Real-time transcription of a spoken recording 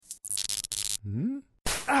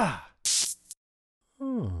It's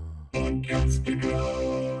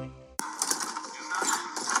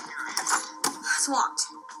locked.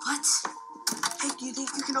 What? Hey, do you think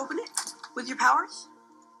you can open it with your powers?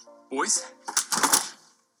 Boys?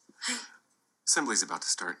 Assembly's about to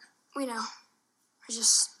start. We know. We're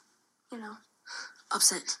just,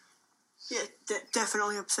 upset. Yeah,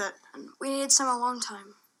 definitely upset. And we needed some a long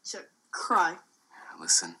time. So, cry.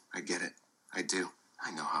 Listen, I get it. I do. I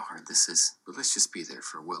know how hard this is. But let's just be there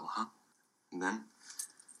for Will, huh? And then?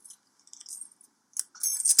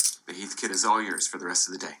 The Heath kid is all yours for the rest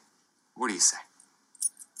of the day. What do you say?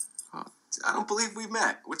 Oh, I don't believe we've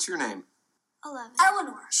met. What's your name? 11.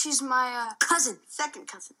 Eleanor. She's my, cousin. Second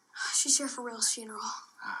cousin. She's here for Will's funeral.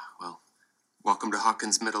 Well, welcome to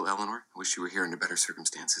Hawkins Middle, Eleanor. I wish you were here under better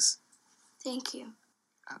circumstances. Thank you.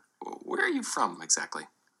 Where are you from, exactly?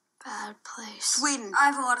 Bad place. Sweden. I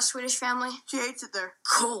have a lot of Swedish family. She hates it there.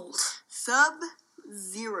 Cold.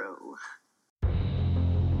 Sub-Zero.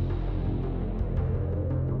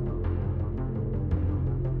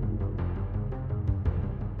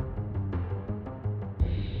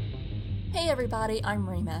 Hey everybody, I'm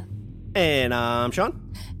Rima. And I'm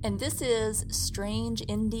Sean. And this is Strange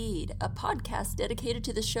Indeed, a podcast dedicated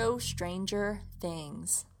to the show Stranger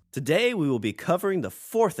Things. Today we will be covering the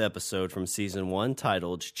 4th episode from Season 1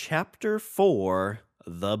 titled Chapter 4,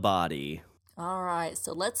 The Body. All right,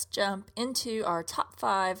 so let's jump into our top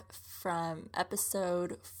 5 from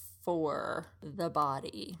Episode 4, The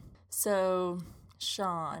Body. So,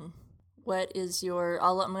 Sean, what is I'm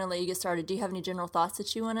going to let you get started. Do you have any general thoughts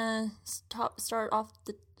that you want to start off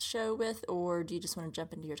the show with, or do you just want to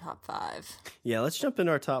jump into your top 5? Yeah, let's jump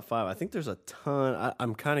into our top 5. I think there's a ton.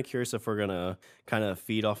 I'm kind of curious if we're going to kind of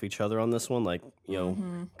feed off each other on this one,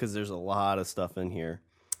 because there's a lot of stuff in here.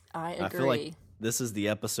 I agree. I feel like this is the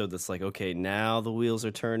episode that's like, okay, now the wheels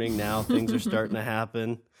are turning, now things are starting to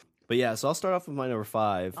happen. But yeah, so I'll start off with my number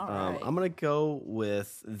 5. All right. I'm going to go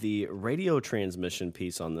with the radio transmission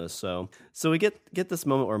piece on this. So we get this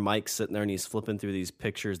moment where Mike's sitting there and he's flipping through these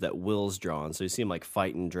pictures that Will's drawn. So you see him like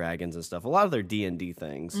fighting dragons and stuff. A lot of their D&D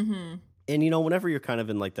things. Mm-hmm. And whenever you're kind of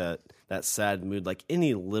in like that sad mood, like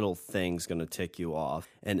any little thing's going to tick you off.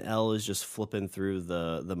 And Elle is just flipping through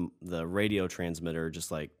the radio transmitter, just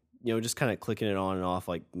like, just kind of clicking it on and off,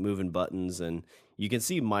 like moving buttons. And you can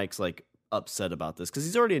see Mike's like upset about this because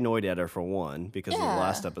he's already annoyed at her for one because of the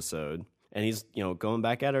last episode, and he's going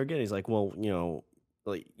back at her again. He's like, well,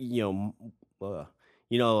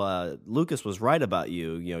 Lucas was right about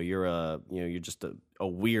you. You're just a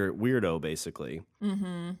weirdo basically.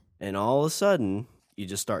 Mm-hmm. And all of a sudden you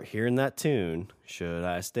just start hearing that tune. Should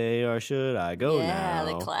I stay or should I go now? Yeah,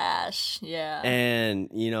 the clash. Yeah. And,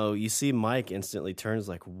 you see Mike instantly turns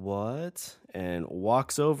like, what? And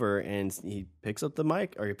walks over and he picks up the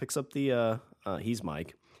mic, or he picks up he's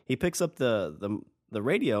Mike. He picks up the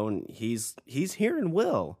radio and he's hearing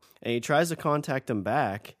Will. And he tries to contact him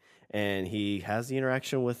back. And he has the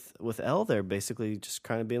interaction with Elle there, basically just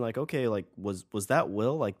kind of being like, okay, like, was that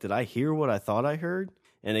Will? Like, did I hear what I thought I heard?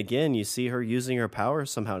 And again, you see her using her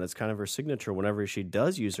powers somehow, and it's kind of her signature. Whenever she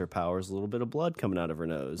does use her powers, a little bit of blood coming out of her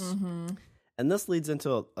nose. Mm-hmm. And this leads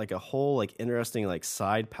into a whole interesting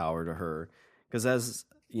side power to her, because as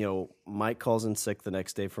Mike calls in sick the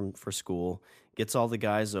next day for school, gets all the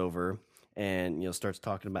guys over, and starts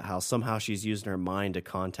talking about how somehow she's using her mind to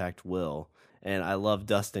contact Will. And I love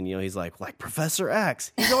Dustin, he's like Professor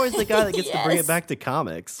X. He's always the guy that gets to bring it back to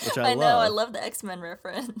comics, which I love. I know, I love the X-Men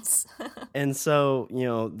reference. And so,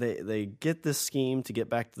 they get this scheme to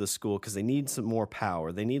get back to the school because they need some more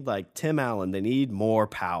power. They need, Tim Allen, they need more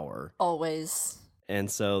power. Always.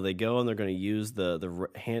 And so they go and they're going to use the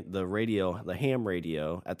radio, the ham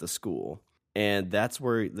radio at the school. And that's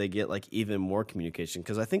where they get even more communication,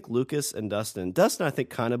 because I think Lucas and Dustin I think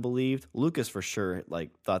kind of believed. Lucas for sure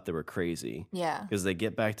thought they were crazy. Yeah. Because they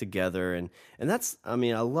get back together and that's, I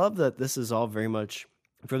love that this is all very much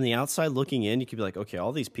from the outside looking in. You could be like, okay,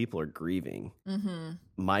 all these people are grieving. Mm-hmm.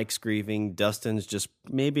 Mike's grieving. Dustin's just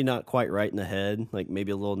maybe not quite right in the head,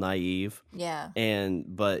 maybe a little naive. Yeah.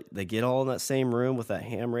 But they get all in that same room with that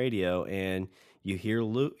ham radio, and you hear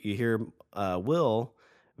Will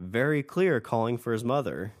very clear calling for his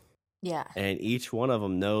mother. Yeah. And each one of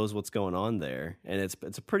them knows what's going on there. And it's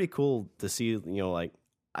pretty cool to see,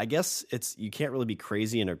 I guess you can't really be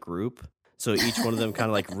crazy in a group. So each one of them kind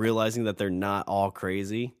of realizing that they're not all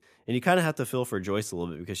crazy. And you kind of have to feel for Joyce a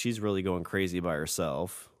little bit because she's really going crazy by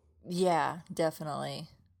herself. Yeah, definitely.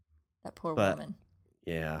 That poor woman.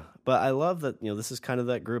 Yeah. But I love that, this is kind of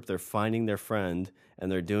that group. They're finding their friend,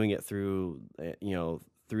 and they're doing it through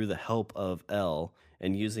through the help of Elle,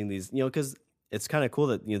 and using these, because it's kind of cool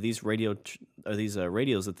that these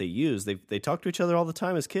radios that they use, they talk to each other all the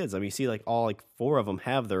time as kids. I mean, you see like all like 4 of them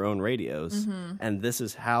have their own radios, and this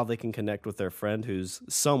is how they can connect with their friend who's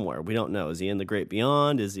somewhere. We don't know. Is he in the great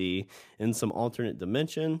beyond? Is he in some alternate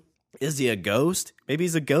dimension? Is he a ghost? Maybe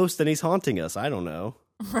he's a ghost and he's haunting us. I don't know.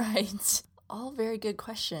 Right. All very good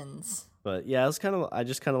questions. But yeah, I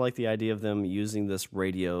just kind of like the idea of them using this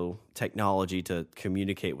radio technology to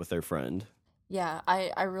communicate with their friend. Yeah,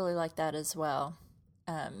 I really like that as well.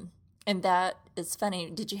 And that is funny.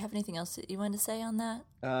 Did you have anything else that you wanted to say on that?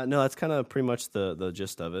 No, that's kind of pretty much the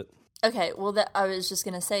gist of it. Okay, well, I was just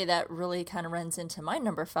going to say that really kind of runs into my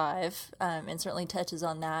number 5, and certainly touches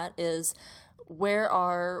on that, is where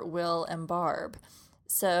are Will and Barb?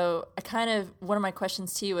 So one of my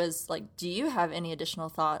questions to you is, like, do you have any additional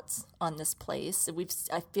thoughts on this place?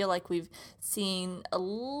 I feel like we've seen a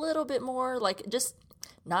little bit more, like, just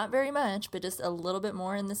not very much, but just a little bit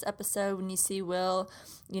more in this episode when you see Will,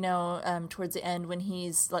 towards the end when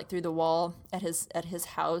he's like through the wall at his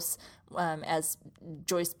house, as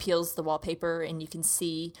Joyce peels the wallpaper and you can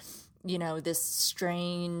see, this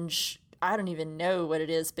strange, I don't even know what it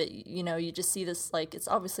is, but you just see this, like, it's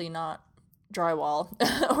obviously not drywall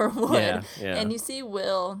or wood. Yeah. And you see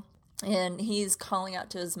Will, and he's calling out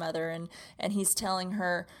to his mother, and he's telling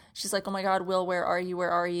her, she's like, "Oh my God, Will, where are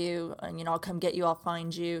you? And, I'll come get you, I'll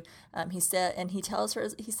find you." He said, and he tells her,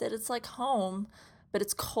 he said, it's like home, but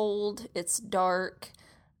it's cold, it's dark.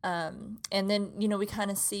 And then, we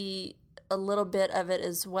kind of see a little bit of it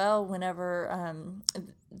as well whenever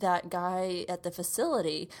that guy at the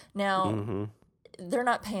facility. Now, they're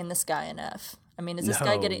not paying this guy enough. I mean, is this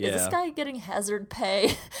guy getting hazard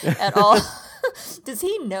pay at all? Does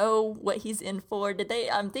he know what he's in for?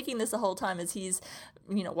 I'm thinking this the whole time as he's,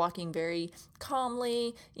 walking very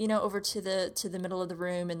calmly, over to the middle of the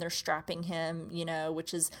room, and they're strapping him,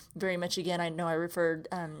 which is very much, again, I know I referred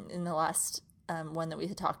in the last one that we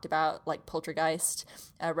had talked about, like Poltergeist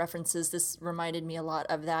references. This reminded me a lot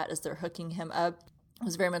of that as they're hooking him up. It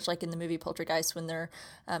was very much like in the movie Poltergeist when they're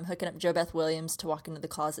hooking up Jo Beth Williams to walk into the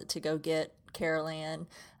closet to go get Carol Ann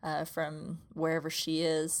from wherever she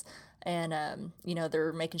is. And,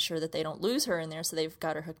 they're making sure that they don't lose her in there, so they've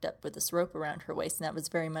got her hooked up with this rope around her waist. And that was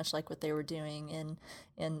very much like what they were doing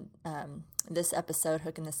in this episode,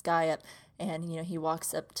 hooking this guy up. And, he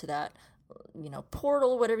walks up to that,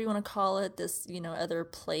 portal, whatever you want to call it, this, other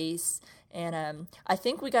place. And I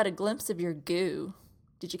think we got a glimpse of your goo.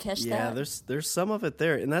 Did you catch that? Yeah, there's some of it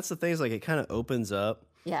there. And that's the thing, is like it kind of opens up.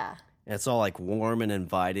 Yeah. And it's all like warm and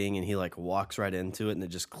inviting, and he like walks right into it and it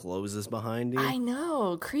just closes behind him. I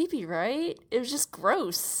know. Creepy, right? It was just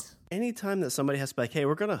gross. Anytime that somebody has to be like, "Hey,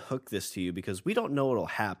 we're going to hook this to you because we don't know what'll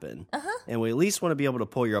happen. And we at least want to be able to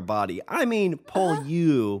pull your body." I mean, pull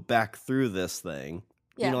you back through this thing.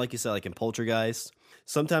 Yeah. Like you said, like in Poltergeist.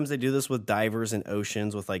 Sometimes they do this with divers in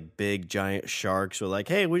oceans with like big giant sharks. We're like,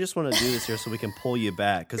 "Hey, we just want to do this here so we can pull you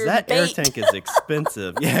back." Because that air tank is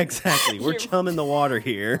expensive. Yeah, exactly. We're chumming the water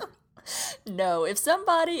here. No, if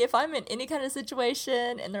I'm in any kind of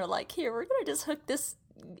situation and they're like, "Here, we're going to just hook this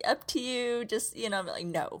up to you," just, I'm like,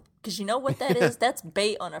 no. Because you know what that is? That's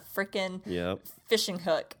bait on a freaking fishing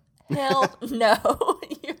hook. Hell no.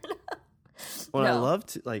 You're not. Well, I love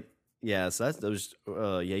to, like,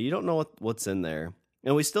 so you don't know what's in there.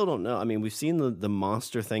 And we still don't know. I mean, we've seen the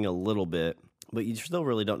monster thing a little bit, but you still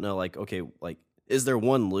really don't know, like, okay, like, is there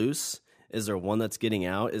one loose? Is there one that's getting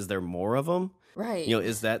out? Is there more of them? Right.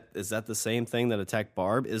 Is that the same thing that attacked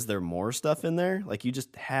Barb? Is there more stuff in there? Like, you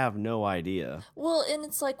just have no idea. Well, and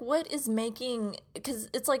it's like, what is making... Because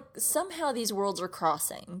it's like somehow these worlds are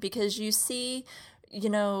crossing. Because you see...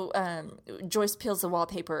 Joyce peels the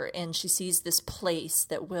wallpaper and she sees this place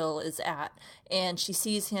that Will is at, and she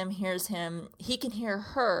sees him, hears him, he can hear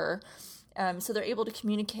her, so they're able to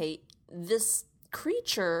communicate. This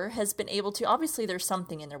creature has been able to, obviously there's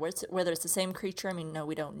something in there, whether it's the same creature, I mean, no,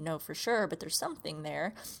 we don't know for sure, but there's something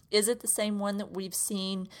there. Is it the same one that we've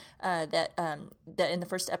seen that in the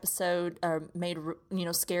first episode made,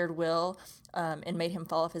 scared Will and made him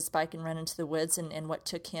fall off his bike and run into the woods, and what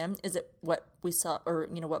took him? Is it what we saw, or,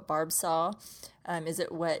 what Barb saw? Is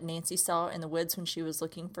it what Nancy saw in the woods when she was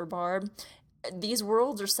looking for Barb? These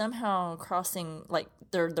worlds are somehow crossing, like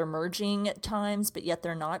they're merging at times, but yet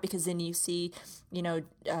they're not, because then you see,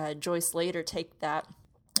 Joyce later take that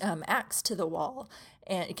axe to the wall,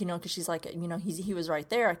 and because she's like, he was right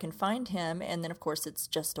there, I can find him, and then of course it's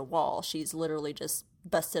just a wall. She's literally just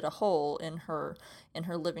busted a hole in her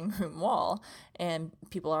living room wall, and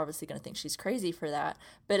people are obviously going to think she's crazy for that.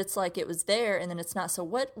 But it's like it was there, and then it's not. So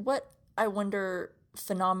what I wonder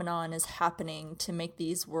phenomenon is happening to make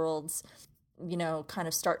these worlds kind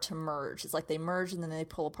of start to merge. It's like they merge and then they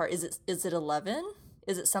pull apart. Is it 11?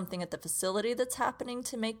 Is it something at the facility that's happening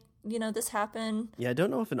to make, this happen? Yeah, I don't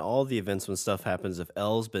know if in all the events when stuff happens, if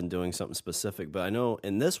Elle's been doing something specific, but I know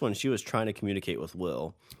in this one, she was trying to communicate with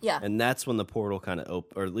Will. Yeah. And that's when the portal kind of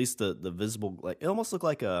opened, or at least the visible, like, it almost looked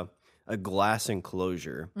like a glass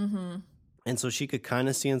enclosure. Mm-hmm. And so she could kind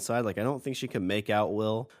of see inside. Like, I don't think she could make out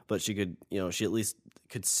Will, but she could, she at least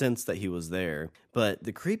could sense that he was there. But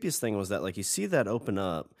the creepiest thing was that, like, you see that open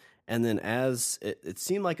up, and then as it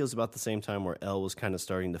seemed like it was about the same time where Elle was kind of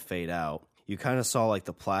starting to fade out, you kind of saw like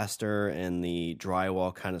the plaster and the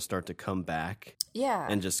drywall kind of start to come back. Yeah.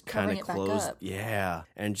 And just kind of close. Yeah.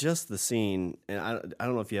 And just the scene, and I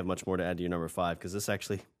don't know if you have much more to add to your number 5, because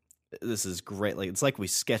this is great. Like, it's like we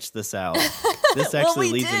sketched this out. This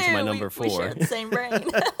actually leads into my number 4. We share the same brain.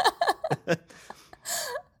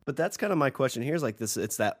 But that's kind of my question here is like this,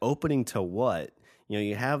 it's that opening to what?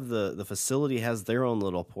 You have the facility has their own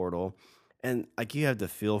little portal, and like you have to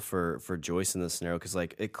feel for Joyce in this scenario, because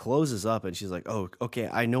like it closes up and she's like, oh, okay,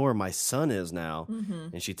 I know where my son is now. Mm-hmm.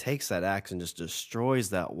 And she takes that axe and just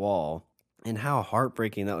destroys that wall. And how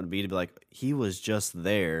heartbreaking that would be to be like, he was just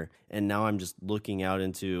there, and now I'm just looking out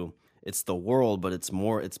into, it's the world, but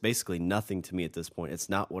it's basically nothing to me at this point. It's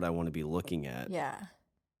not what I want to be looking at. Yeah,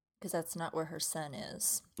 because that's not where her son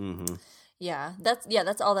is. Mm-hmm. Yeah,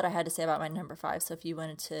 that's all that I had to say about my number 5. So if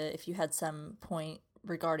you had some point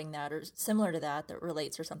regarding that or similar to that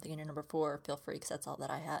relates or something in your number 4, feel free, because that's all that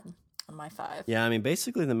I had on my 5. Yeah, I mean,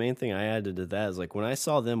 basically the main thing I added to that is like when I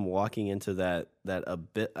saw them walking into that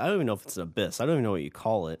abyss, I don't even know if it's an abyss, I don't even know what you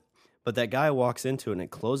call it, but that guy walks into it and it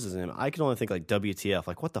closes him. I can only think like WTF,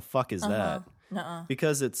 like what the fuck is that? Nuh-uh.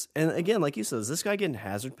 Because and again, like you said, is this guy getting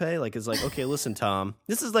hazard pay? Like, it's like, okay, listen, Tom,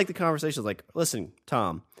 this is like the conversation is like, listen,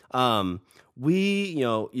 Tom,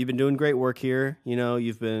 you've been doing great work here.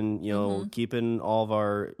 You've been, keeping all of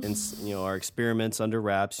our, our experiments under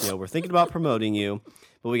wraps. We're thinking about promoting you,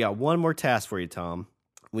 but we got one more task for you, Tom.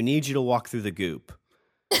 We need you to walk through the goop.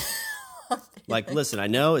 Like, listen, I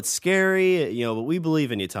know it's scary, but we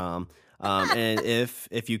believe in you, Tom. And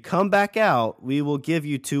if you come back out, we will give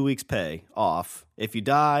you 2 weeks pay off. If you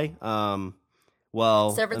die,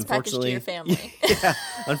 severance package to your family. Yeah,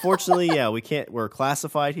 unfortunately, yeah, we can't. We're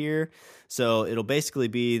classified here, so it'll basically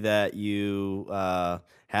be that you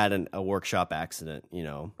had a workshop accident.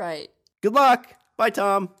 Right. Good luck. Bye,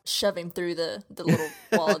 Tom. Shove him through the little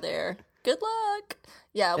wall there. Good luck.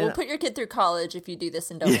 Yeah, we'll put your kid through college if you do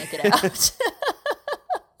this and don't make it out.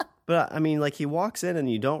 But I mean, like, he walks in and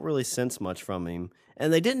you don't really sense much from him.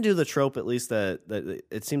 And they didn't do the trope, at least that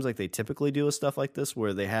it seems like they typically do with stuff like this,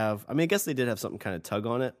 where they have, I mean, I guess they did have something kind of tug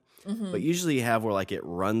on it. Mm-hmm. But usually you have where like it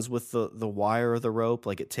runs with the wire or the rope,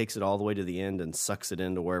 like it takes it all the way to the end and sucks it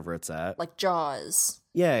into wherever it's at. Like Jaws.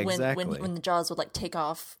 Yeah, exactly. When the Jaws would like take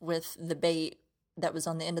off with the bait that was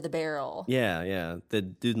on the end of the barrel. Yeah. They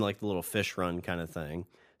did like the little fish run kind of thing.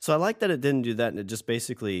 So I like that it didn't do that, and it just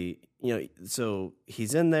basically, so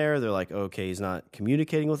he's in there, they're like, okay, he's not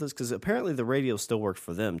communicating with us, because apparently the radio still worked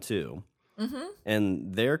for them, too. Mm-hmm.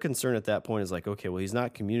 And their concern at that point is like, okay, well, he's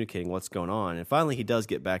not communicating what's going on, and finally he does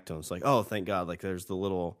get back to him. It's like, oh, thank God, like there's the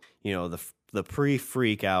little, the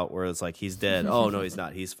pre-freak out where it's like, he's dead. Oh, no, he's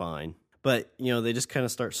not, he's fine. But, they just kind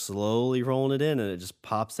of start slowly rolling it in, and it just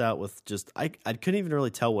pops out with just, I couldn't even really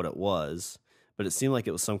tell what it was. But it seemed like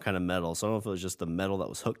it was some kind of metal. So I don't know if it was just the metal that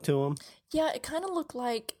was hooked to him. Yeah, it kind of looked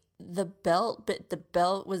like the belt, but the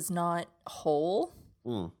belt was not whole.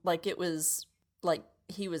 Like it was like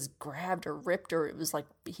he was grabbed or ripped, or it was like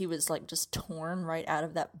he was like just torn right out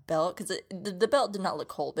of that belt, because the belt did not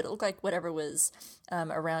look whole, but it looked like whatever was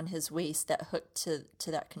around his waist that hooked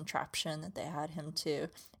to that contraption that they had him to.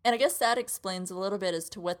 And I guess that explains a little bit as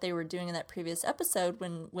to what they were doing in that previous episode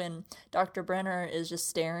when Dr. Brenner is just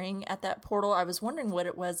staring at that portal. I was wondering what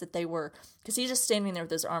it was that they were, because he's just standing there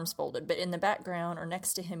with his arms folded, but in the background or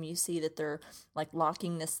next to him, you see that they're like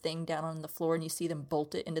locking this thing down on the floor, and you see them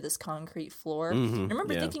bolt it into this concrete floor. Mm-hmm, I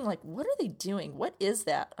remember thinking, like, what are they doing? What is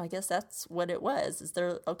that? I guess that's what it was. Is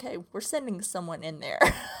there, okay, we're sending someone in there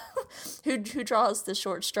who draws the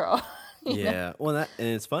short straw. Yeah, well, and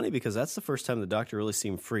it's funny because that's the first time the doctor really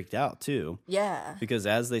seemed freaked out too. Yeah, because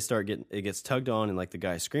as they start it gets tugged on, and like the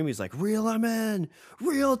guy screaming, he's like, "Reel him in,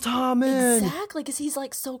 reel Tom in." Exactly, because he's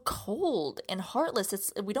like so cold and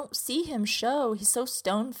heartless. We don't see him show. He's so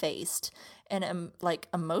stone faced and like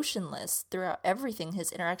emotionless throughout everything.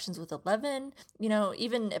 His interactions with 11,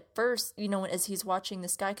 even at first, as he's watching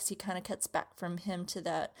this guy, because he kind of cuts back from him to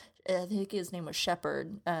that I think his name was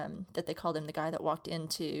Shepard, that they called him, the guy that walked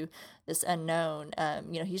into this unknown,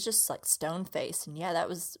 he's just like stone faced. And yeah, that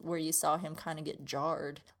was where you saw him kind of get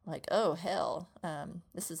jarred. Like, oh, hell,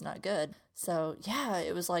 this is not good. So yeah,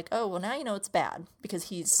 it was like, oh, well, now you know it's bad because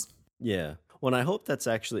he's... Yeah. Well, and I hope that's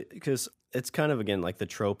actually, because it's kind of, again, like the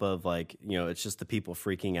trope of like, it's just the people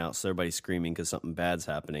freaking out. So everybody's screaming because something bad's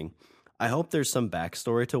happening. I hope there's some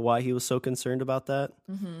backstory to why he was so concerned about that.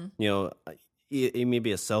 Mm-hmm. It may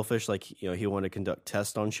be a selfish, like, he wanted to conduct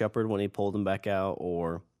tests on Shepard when he pulled him back out,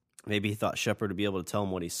 or maybe he thought Shepard would be able to tell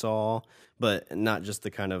him what he saw, but not just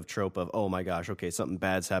the kind of trope of, oh my gosh, okay, something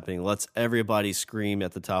bad's happening. Let's everybody scream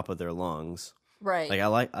at the top of their lungs. Right. Like,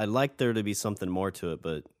 I like there to be something more to it,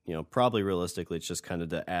 but, probably realistically, it's just kind of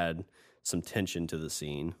to add some tension to the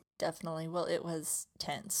scene. Definitely. Well, it was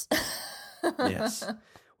tense. Yes.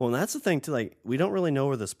 Well, and that's the thing too, like, we don't really know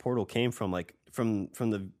where this portal came from. Like, from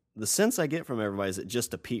the sense I get from everybody is it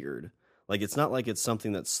just appeared. Like, it's not like it's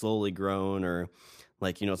something that's slowly grown, or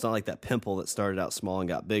like, it's not like that pimple that started out small and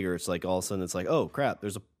got bigger. It's like all of a sudden it's like, oh crap,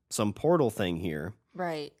 there's some portal thing here.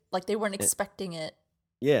 Right. Like they weren't expecting it.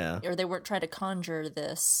 Yeah. Or they weren't trying to conjure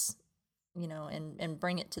this, and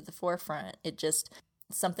bring it to the forefront. It just,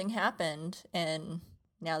 something happened, and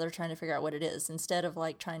now they're trying to figure out what it is instead of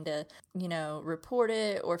like trying to, report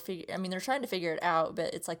it or they're trying to figure it out,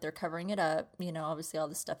 but it's like they're covering it up. Obviously all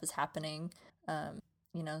this stuff is happening.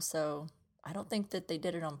 So I don't think that they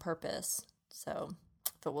did it on purpose. So,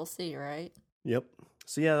 but we'll see, right? Yep.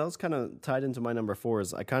 So yeah, that was kind of tied into my number 4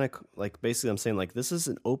 is I kind of like, basically I'm saying like, this is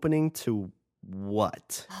an opening to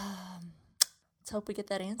what? Let's hope we get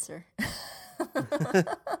that answer.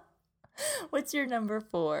 What's your number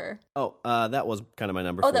 4? Oh, that was kind of my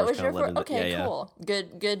number 4. Oh, that was your 4? Okay, yeah, cool. Yeah.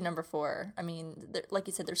 Good number 4. I mean, like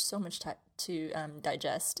you said, there's so much to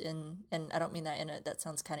digest, and I don't mean that in it. That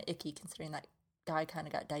sounds kind of icky, considering that guy kind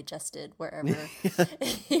of got digested wherever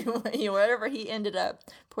wherever he ended up.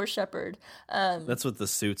 Poor Shepard. That's what the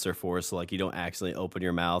suits are for, so like you don't accidentally open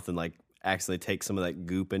your mouth and like accidentally take some of that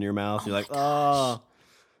goop in your mouth. You're like, oh,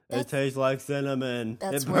 it tastes like cinnamon.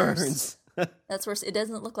 It burns. That's worse. It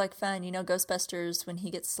doesn't look like fun. Ghostbusters, when he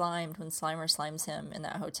gets slimed, when Slimer slimes him in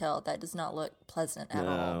that hotel, that does not look pleasant at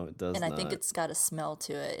all. No, it does not. And I think it's got a smell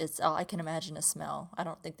to it. I can imagine a smell. I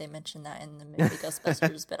don't think they mentioned that in the movie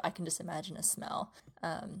Ghostbusters, but I can just imagine a smell.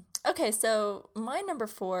 Okay, so my number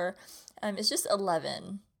 4 is just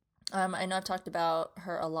 11. I know I've talked about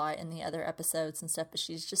her a lot in the other episodes and stuff, but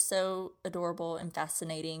she's just so adorable and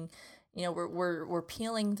fascinating. We're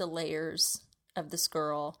peeling the layers of this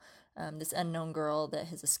girl. This unknown girl that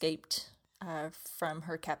has escaped from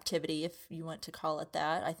her captivity, if you want to call it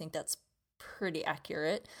that. I think that's pretty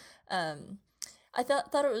accurate. I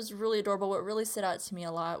thought it was really adorable. What really stood out to me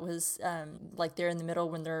a lot was like they're in the middle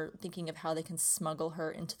when they're thinking of how they can smuggle her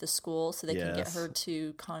into the school so they can get her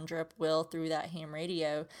to conjure up Will through that ham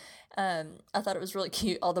radio. I thought it was really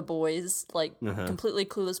cute. All the boys, like completely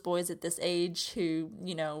clueless boys at this age who,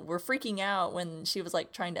 were freaking out when she was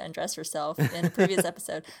like trying to undress herself in a previous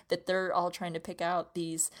episode, that they're all trying to pick out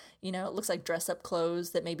these, it looks like dress up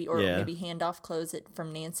clothes that maybe hand off clothes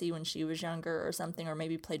from Nancy when she was younger or something, or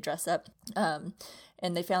maybe play dress up.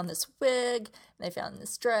 And they found this wig, and they found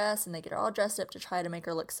this dress, and they get her all dressed up to try to make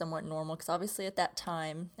her look somewhat normal. Because obviously at that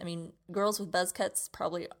time, I mean, girls with buzz cuts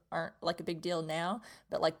probably aren't like a big deal now,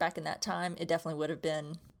 but like back in that time, it definitely would have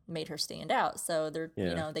been made her stand out. So they're,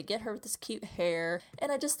 they get her with this cute hair,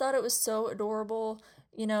 and I just thought it was so adorable.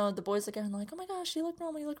 The boys look at her and like, oh my gosh, you look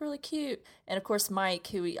normal, you look really cute. And of course, Mike,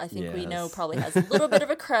 who I think we know probably has a little bit of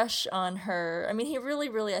a crush on her. I mean, he really,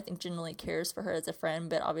 really, I think, genuinely cares for her as a friend,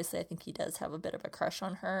 but obviously I think he does have a bit of a crush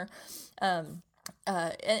on her. And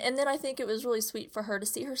then I think it was really sweet for her to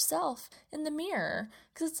see herself in the mirror,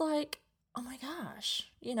 because it's like, oh my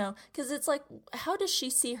gosh, because it's like, how does she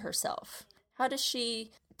see herself? How does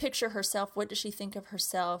she picture herself? What does she think of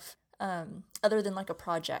herself? Other than like a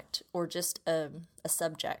project or just a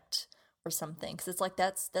subject or something. Because it's like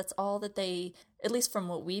that's all that they, at least from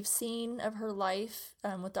what we've seen of her life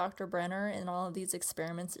with Dr. Brenner and all of these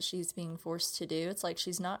experiments that she's being forced to do, it's like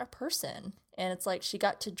she's not a person. And it's like she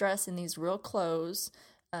got to dress in these real clothes,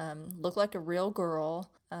 look like a real girl.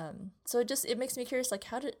 So it makes me curious, like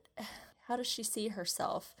how does she see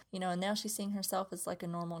herself? And now she's seeing herself as like a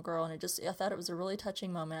normal girl, and I thought it was a really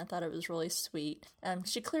touching moment. I thought it was really sweet.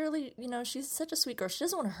 She clearly, she's such a sweet girl. She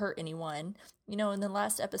doesn't want to hurt anyone. In the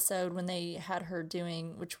last episode when they had her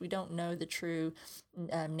doing, which we don't know the true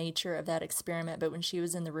nature of that experiment, but when she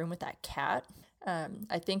was in the room with that cat,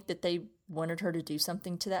 I think that they wanted her to do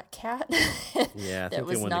something to that cat. Yeah, I think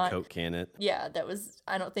they wanted to Coke can it. Yeah, that was,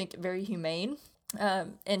 I don't think, very humane.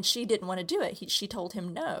 And she didn't want to do it. She told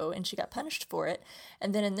him no, and she got punished for it.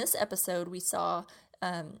 And then in this episode, we saw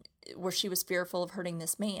where she was fearful of hurting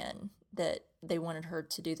this man that they wanted her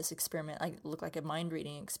to do this experiment, like look like a mind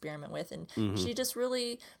reading experiment with. And she just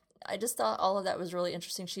really, I just thought all of that was really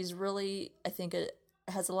interesting. She's really, I think it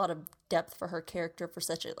has a lot of depth for her character for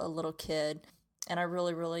such a little kid. And I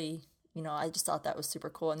really, really, I just thought that was super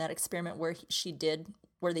cool. And that experiment where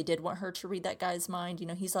they did want her to read that guy's mind,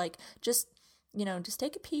 he's like, just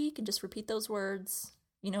take a peek and just repeat those words,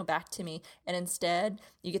 back to me. And instead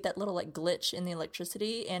you get that little like glitch in the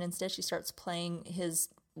electricity. And instead she starts playing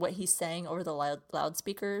what he's saying over the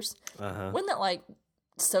loudspeakers. Wasn't that like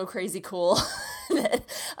so crazy cool?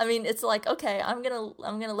 I mean, it's like, okay, I'm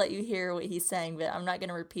gonna let you hear what he's saying, but I'm not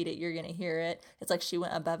gonna repeat it. You're gonna hear it. It's like she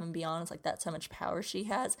went above and beyond. It's like that's how much power she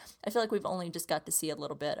has. I feel like we've only just got to see a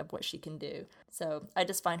little bit of what she can do. So I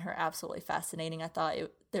just find her absolutely fascinating. I thought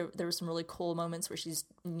there were some really cool moments where she's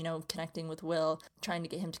connecting with Will, trying to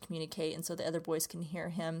get him to communicate, and so the other boys can hear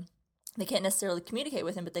him. They can't necessarily communicate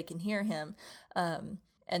with him, but they can hear him.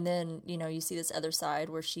 And then, you see this other side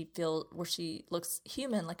where she looks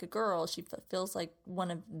human, like a girl. She feels like one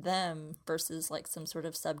of them versus like some sort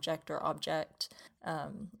of subject or object.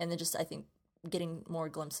 And then just, I think, getting more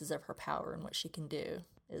glimpses of her power and what she can do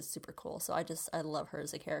is super cool. So I love her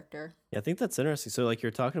as a character. Yeah, I think that's interesting. So like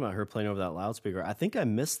you're talking about her playing over that loudspeaker. I think I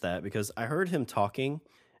missed that because I heard him talking.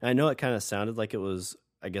 And I know it kind of sounded like it was,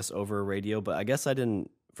 I guess, over a radio, but I guess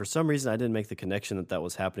for some reason, I didn't make the connection that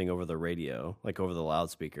was happening over the radio, like over the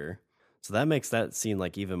loudspeaker. So that makes that scene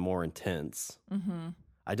like even more intense. Mm-hmm.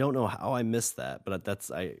 I don't know how I missed that, but that's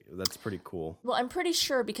pretty cool. Well, I'm pretty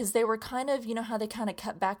sure because they were kind of, how they kind of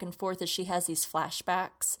cut back and forth as she has these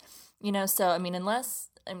flashbacks, So, I mean, unless,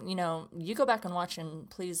 you go back and watch and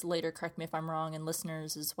please later correct me if I'm wrong, and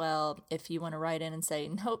listeners as well, if you want to write in and say,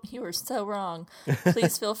 nope, you were so wrong,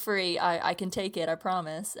 please feel free. I can take it, I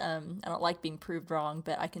promise. I don't like being proved wrong,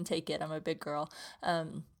 but I can take it. I'm a big girl.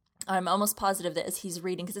 I'm almost positive that as he's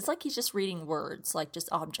reading, because it's like he's just reading words, like just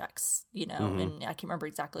objects, and I can't remember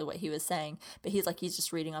exactly what he was saying, but he's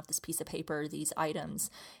just reading off this piece of paper, these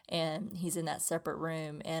items, and he's in that separate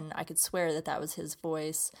room, and I could swear that was his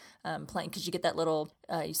voice playing, because you get that little,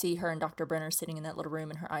 you see her and Dr. Brenner sitting in that little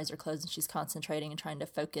room, and her eyes are closed, and she's concentrating and trying to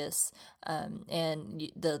focus, and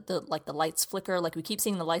the lights flicker, like we keep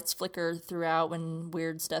seeing the lights flicker throughout when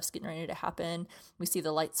weird stuff's getting ready to happen. We see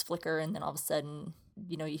the lights flicker, and then all of a sudden,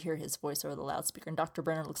 you hear his voice over the loudspeaker, and Dr.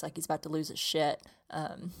 Brenner looks like he's about to lose his shit.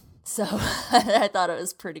 So I thought it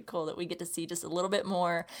was pretty cool that we get to see just a little bit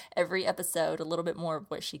more every episode, a little bit more of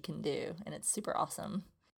what she can do, and it's super awesome.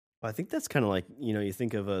 Well, I think that's kind of like, you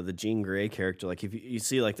think of the Jean Grey character, like if you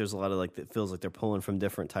see like there's a lot of like, that feels like they're pulling from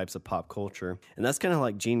different types of pop culture. And that's kind of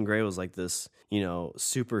like Jean Grey was like this,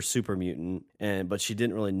 super mutant, but she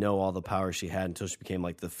didn't really know all the power she had until she became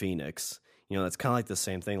like the Phoenix. That's kind of like the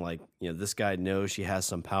same thing. Like, this guy knows she has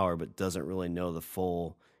some power, but doesn't really know the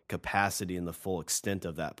full capacity and the full extent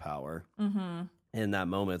of that power. Mm-hmm. In that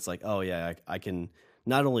moment, it's like, oh yeah, I can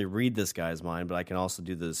not only read this guy's mind, but I can also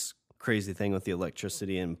do this crazy thing with the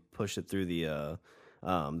electricity and push it through the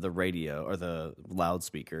radio or the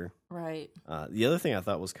loudspeaker. Right. The other thing I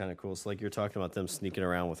thought was kind of cool. So like you're talking about them sneaking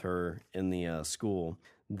around with her in the school,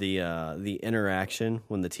 the interaction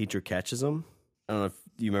when the teacher catches them. I don't know if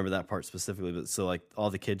you remember that part specifically, but so like all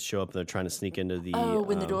the kids show up and they're trying to sneak into the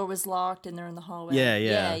when the door was locked and they're in the hallway.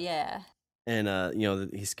 Yeah.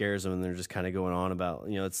 And he scares them and they're just kind of going on about,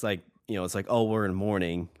 it's like, oh, we're in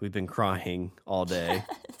mourning. We've been crying all day.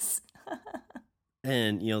 Yes.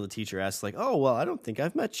 And the teacher asks like, oh, well, I don't think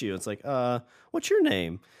I've met you. It's like, what's your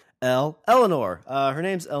name? Eleanor. Her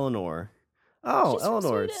name's Eleanor. Oh, she's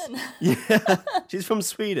Eleanor. Yeah, she's from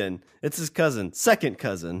Sweden. It's his cousin, second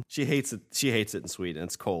cousin. She hates it. She hates it in Sweden.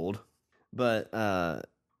 It's cold. But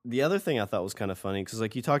the other thing I thought was kind of funny because,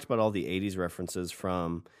 like, you talked about all the '80s references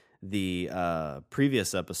from the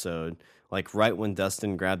previous episode. Like right when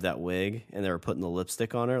Dustin grabbed that wig and they were putting the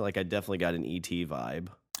lipstick on her, like I definitely got an ET vibe.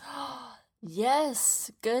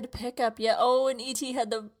 Yes, good pickup. Yeah. Oh, and ET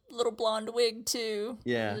had the little blonde wig too.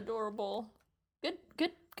 Yeah, it was adorable.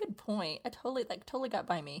 Good point. That totally got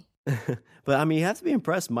by me. But I mean, you have to be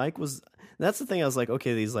impressed. Mike was. That's the thing. I was like,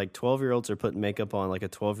 okay, these like 12-year-olds are putting makeup on like a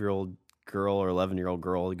 12-year-old girl or 11-year-old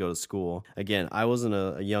girl to go to school. Again, I wasn't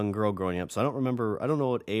a young girl growing up, so I don't remember. I don't know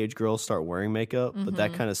what age girls start wearing makeup, but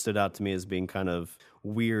that kind of stood out to me as being kind of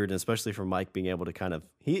weird, especially for Mike being able to kind of.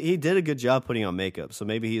 He did a good job putting on makeup, so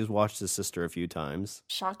maybe he's watched his sister a few times.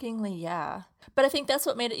 Shockingly, yeah. But I think that's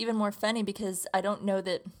what made it even more funny because I don't know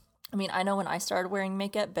that. I mean, I know when I started wearing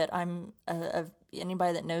makeup, but I'm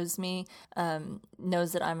anybody that knows me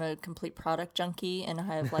knows that I'm a complete product junkie, and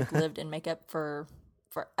I have like lived in makeup for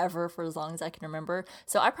forever, for as long as I can remember.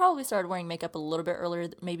 So I probably started wearing makeup a little bit earlier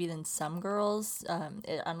maybe than some girls. I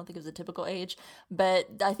don't think it was a typical age, but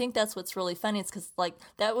I think that's what's really funny. It's because like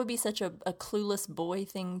that would be such a clueless boy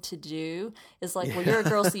thing to do, is like, well, you're a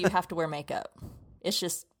girl, so you have to wear makeup. It's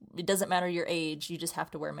just, it doesn't matter your age, you just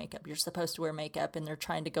have to wear makeup. You're supposed to wear makeup, and they're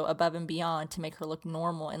trying to go above and beyond to make her look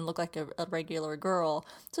normal and look like a regular girl.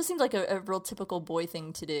 So it seems like a real typical boy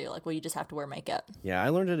thing to do. Like, well, you just have to wear makeup. Yeah, I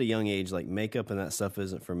learned at a young age, like, makeup and that stuff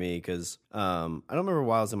isn't for me, because I don't remember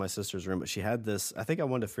why I was in my sister's room, but she had this, I think I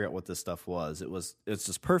wanted to figure out what this stuff was. It's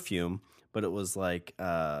just perfume, but it was like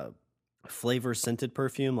flavor scented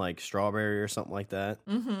perfume, like strawberry or something like that.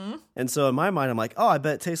 Mm-hmm. And so in my mind, I'm like, oh, I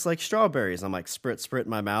bet it tastes like strawberries. I'm like, sprit in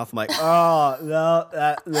my mouth. I'm like, oh,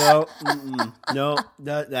 no,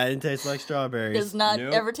 that didn't taste like strawberries. Does not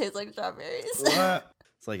ever taste like strawberries. What?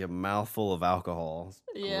 It's like a mouthful of alcohol.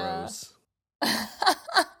 Yeah. Gross.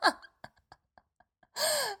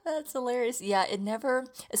 That's hilarious. Yeah, it never,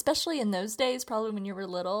 especially in those days, probably when you were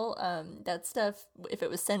little, that stuff, if it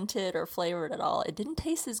was scented or flavored at all, it didn't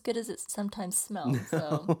taste as good as it sometimes smelled.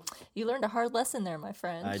 So you learned a hard lesson there, my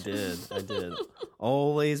friend. I did.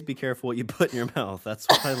 Always be careful what you put in your mouth. That's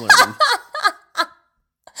what I learned.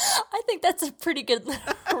 I think that's a pretty good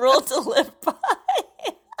rule to live by.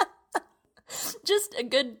 Just a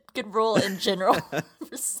good rule in general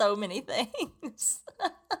for so many things.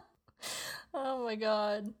 Oh my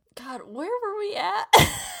God, where were we at?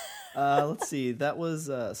 Let's see. That was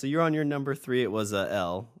so you're on your number 3. It was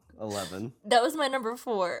L 11. That was my number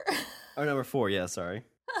 4. Oh, number 4. Yeah, sorry.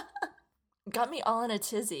 Got me all in a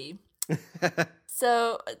tizzy.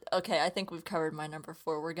 So okay, I think we've covered my number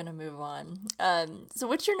 4. We're gonna move on. So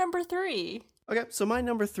what's your number 3? Okay, so my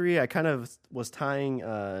number 3, I kind of was tying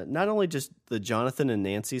not only just the Jonathan and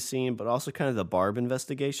Nancy scene, but also kind of the Barb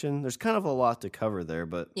investigation. There's kind of a lot to cover there,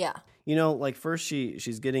 but yeah. You know, like first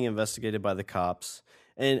she's getting investigated by the cops.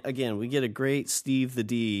 And again, we get a great Steve the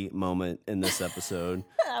D moment in this episode.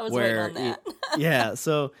 I was waiting on that. Yeah,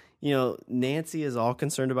 so, you know, Nancy is all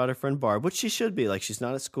concerned about her friend Barb, which she should be. Like, she's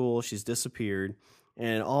not at school, she's disappeared.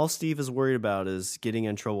 And all Steve is worried about is getting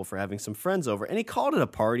in trouble for having some friends over. And he called it a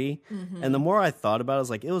party. Mm-hmm. And the more I thought about it, I was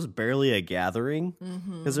like, it was barely a gathering.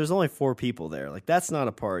 Because there's only 4 people there. Like, that's not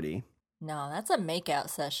a party. No, that's a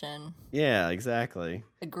makeout session. Yeah, exactly.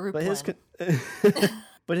 A group but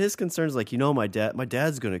But his concern is like, you know, my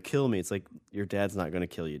dad's going to kill me. It's like, your dad's not going to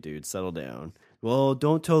kill you, dude. Settle down. Well,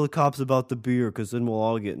 don't tell the cops about the beer, because then we'll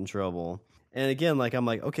all get in trouble. And again, like, I'm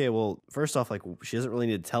like, okay, well, first off, like, she doesn't really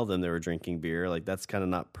need to tell them they were drinking beer. Like, that's kind of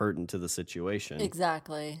not pertinent to the situation.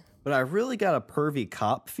 Exactly. But I really got a pervy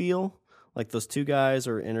cop feel. Like, those 2 guys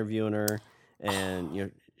are interviewing her, and, you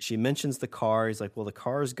know, she mentions the car. He's like, well, the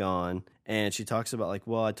car's gone. And she talks about, like,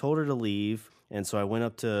 well, I told her to leave, and so I went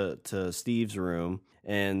up to Steve's room.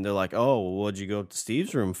 And they're like, oh, well, what'd you go up to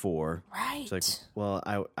Steve's room for? Right. It's like, well,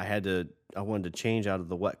 I wanted to change out of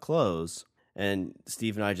the wet clothes. And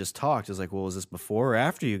Steve and I just talked. It's like, well, was this before or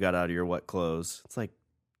after you got out of your wet clothes? It's like,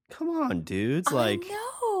 come on, dudes. Like,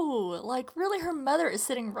 no, like, really, her mother is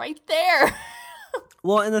sitting right there.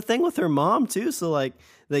 Well, and the thing with her mom, too. So, like,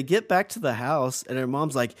 they get back to the house, and her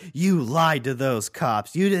mom's like, you lied to those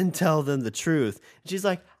cops. You didn't tell them the truth. And she's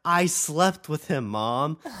like, I slept with him,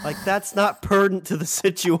 Mom. Like, that's not pertinent to the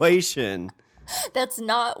situation. That's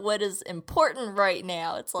not what is important right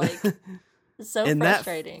now. It's like, so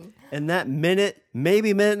frustrating. And that minute,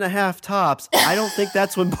 maybe minute and a half tops, I don't think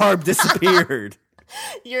that's when Barb disappeared.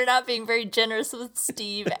 You're not being very generous with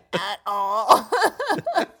Steve at all.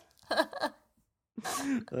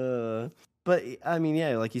 But I mean,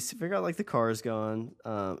 yeah, like, you figure out, like, the car's gone,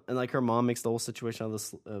 and, like, her mom makes the whole situation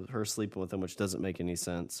out of her sleeping with him, which doesn't make any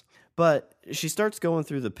sense. But she starts going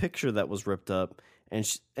through the picture that was ripped up, and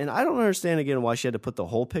I don't understand again why she had to put the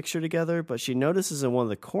whole picture together, but she notices in one of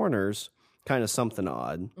the corners kind of something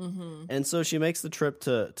odd, and so she makes the trip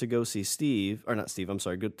to go see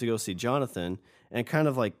to go see Jonathan, and kind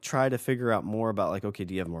of, like, try to figure out more about, like, okay,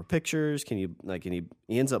 do you have more pictures? Can you, like, and he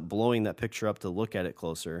ends up blowing that picture up to look at it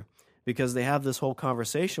closer. Because they have this whole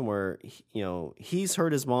conversation where, you know, he's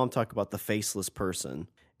heard his mom talk about the faceless person.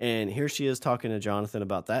 And here she is talking to Jonathan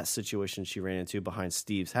about that situation she ran into behind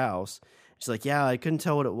Steve's house. She's like, yeah, I couldn't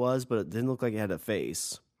tell what it was, but it didn't look like it had a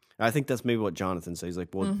face. I think that's maybe what Jonathan said. He's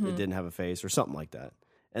like, well, it didn't have a face or something like that.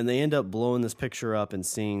 And they end up blowing this picture up and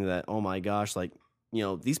seeing that, oh my gosh, like, you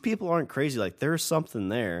know, these people aren't crazy. Like, there's something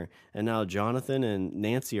there. And now Jonathan and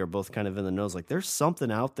Nancy are both kind of in the nose. Like, there's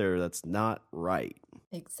something out there that's not right.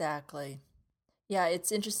 Exactly. Yeah,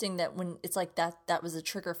 it's interesting that when it's like that was a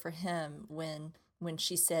trigger for him when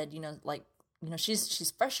she said,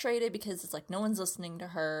 she's frustrated because it's like no one's listening to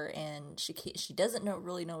her, and she doesn't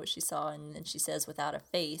really know what she saw, and then she says without a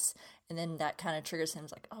face, and then that kind of triggers him.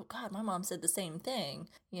 It's like, oh God, my mom said the same thing.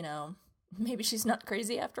 Maybe she's not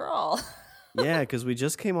crazy after all. Yeah, because we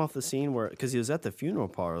just came off the scene because he was at the funeral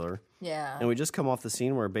parlor. Yeah. And we just come off the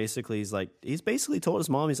scene where basically he's basically told his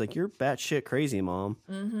mom, he's like, you're batshit crazy, Mom.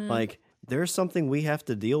 Mm-hmm. Like, there's something we have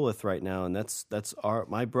to deal with right now, and that's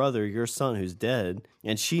my brother, your son, who's dead.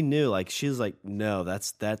 And she knew, like, she's like, no,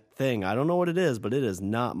 that's that thing. I don't know what it is, but it is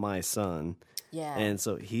not my son. Yeah. And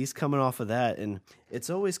so he's coming off of that, and it's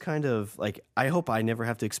always kind of like, I hope I never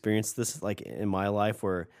have to experience this, like, in my life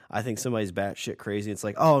where I think somebody's batshit crazy. It's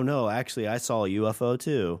like, oh no, actually I saw a UFO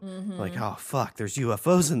too. Mm-hmm. Like, oh fuck, there's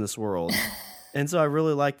UFOs in this world. And so I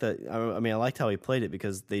really like that. I mean, I liked how he played it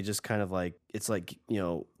because they just kind of like, it's like,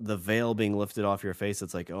 the veil being lifted off your face.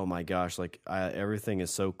 It's like, oh my gosh, like everything is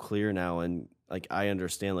so clear now. And like, I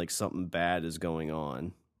understand like something bad is going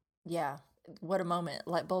on. Yeah. What a moment,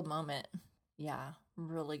 light bulb moment. Yeah.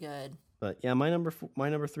 Really good. But yeah, my number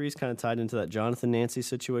 3 is kind of tied into that Jonathan Nancy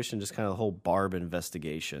situation, just kind of the whole Barb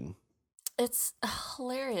investigation. It's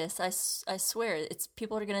hilarious. I swear,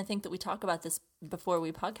 people are going to think that we talk about this before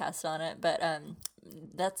we podcast on it, but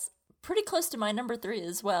that's pretty close to my number 3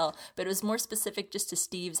 as well. But it was more specific just to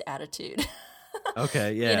Steve's attitude.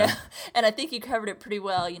 Okay, yeah. And I think you covered it pretty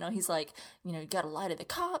well. He's like, you got to lie to the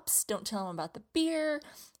cops. Don't tell them about the beer.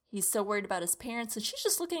 He's so worried about his parents, and she's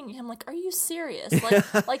just looking at him like, are you serious?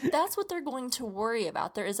 Like that's what they're going to worry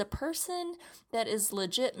about. There is a person that is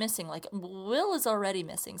legit missing. Like, Will is already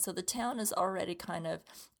missing, so the town is already kind of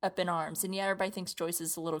up in arms. And yeah, everybody thinks Joyce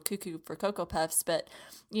is a little cuckoo for Cocoa Puffs, but,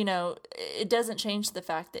 it doesn't change the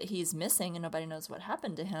fact that he's missing, and nobody knows what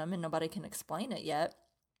happened to him, and nobody can explain it yet.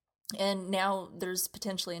 And now there's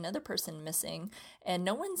potentially another person missing, and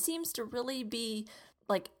no one seems to really be...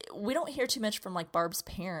 Like, we don't hear too much from, like, Barb's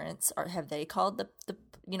parents. Or have they called the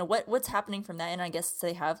what's happening from that? And I guess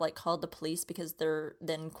they have, like, called the police because they're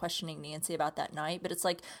then questioning Nancy about that night. But it's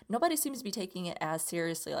like, nobody seems to be taking it as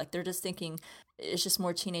seriously. Like, they're just thinking it's just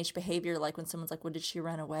more teenage behavior. Like, when someone's like, well, did she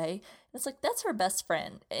run away? And it's like, that's her best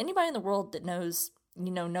friend. Anybody in the world that knows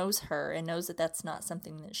her and knows that that's not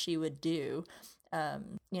something that she would do,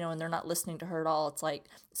 and they're not listening to her at all. It's, like,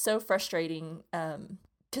 so frustrating,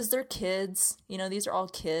 because they're kids, these are all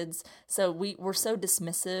kids. So we're so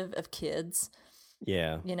dismissive of kids.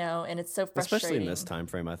 Yeah. And it's so frustrating. Especially in this time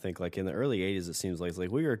frame, I think. Like, in the early 80s, it seems like it's like,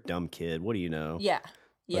 well, you're a dumb kid. What do you know? Yeah.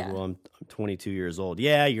 Like, well, I'm 22 years old.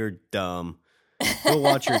 Yeah, you're dumb. Go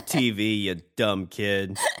watch your TV, you dumb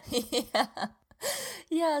kid. Yeah.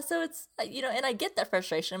 Yeah, so it's, and I get that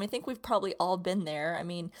frustration. I mean, I think we've probably all been there. I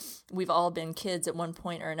mean, we've all been kids at one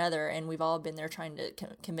point or another, and we've all been there trying to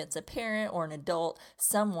convince a parent or an adult,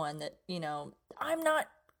 someone that, I'm not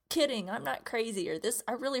kidding, I'm not crazy, or this,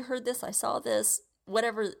 I really heard this, I saw this,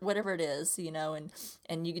 whatever it is,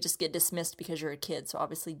 and you just get dismissed because you're a kid. So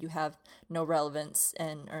obviously you have no relevance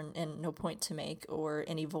and no point to make or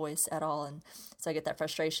any voice at all. And so I get that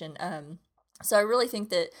frustration. So I really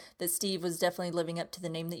think that Steve was definitely living up to the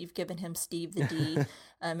name that you've given him, Steve the D,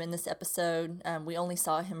 in this episode. We only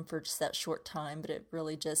saw him for just that short time, but it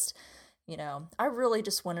really just, I really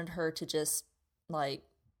just wanted her to just, like,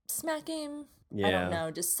 smack him. Yeah. I don't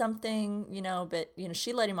know, just something, but,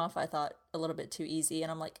 she let him off, I thought, a little bit too easy.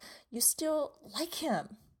 And I'm like, you still like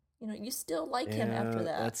him. You still like him after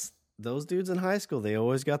that. That's those dudes in high school. They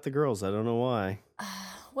always got the girls. I don't know why.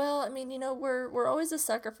 Well, I mean, we're always a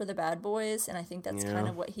sucker for the bad boys, and I think that's kind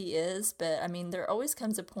of what he is. But, I mean, there always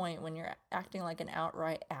comes a point when you're acting like an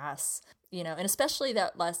outright ass, and especially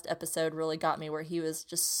that last episode really got me where he was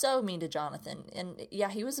just so mean to Jonathan. And, yeah,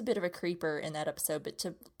 he was a bit of a creeper in that episode, but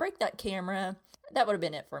to break that camera, that would have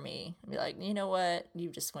been it for me. I'd be like, you know what? You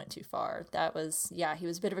just went too far. That was, yeah, he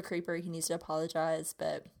was a bit of a creeper. He needs to apologize,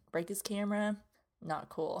 but break his camera, not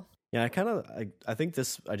cool. Yeah, I think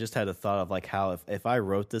this, I just had a thought of like how if I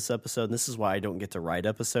wrote this episode, and this is why I don't get to write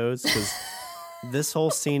episodes, because this whole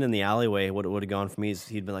scene in the alleyway, what it would have gone for me is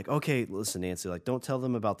he'd been like, okay, listen, Nancy, like, don't tell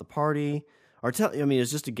them about the party, or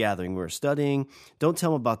it's just a gathering, we were studying, don't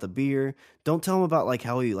tell them about the beer, don't tell them about like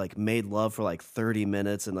how he like made love for like 30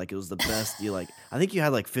 minutes and like it was the best, I think you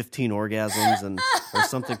had like 15 orgasms and or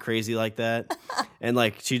something crazy like that, and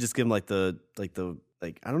like she just give him like the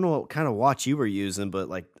I don't know what kind of watch you were using, but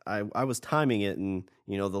like I was timing it, and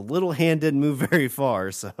the little hand didn't move very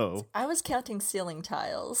far. So I was counting ceiling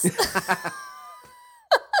tiles.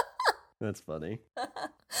 That's funny.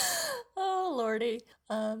 Oh Lordy.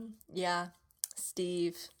 Yeah,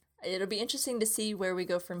 Steve. It'll be interesting to see where we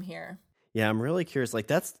go from here. Yeah, I'm really curious. Like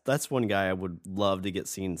that's one guy I would love to get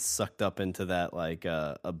seen sucked up into that like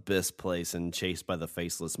abyss place and chased by the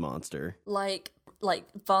faceless monster. Like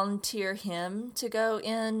volunteer him to go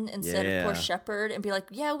in instead of poor Yeah. Shepard and be like,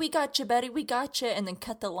 yeah, we got you, Betty, we got you, and then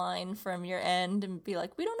cut the line from your end and be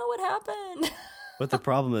like, we don't know what happened. But the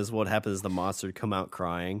problem is what happens is the monster would come out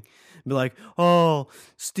crying and be like, oh,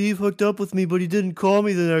 Steve hooked up with me, but he didn't call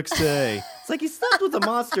me the next day. It's like, he slept with a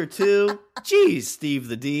monster too? Jeez, Steve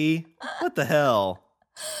the D. What the hell?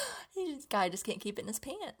 This guy just can't keep it in his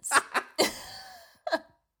pants.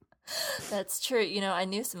 That's true. You know, I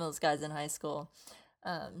knew some of those guys in high school.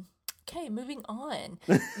 Okay, moving on.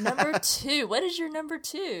 Number 2. What is your number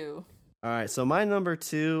 2? All right, so my number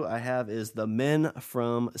 2 I have is The Men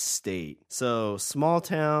from State. So small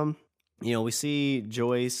town, you know, we see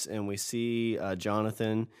Joyce and we see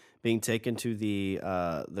Jonathan being taken to the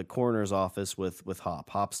coroner's office with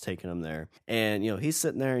Hop. Hop's taking him there, and you know he's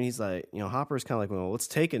sitting there and he's like, you know, Hopper's kind of like, well, what's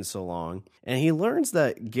taking so long? And he learns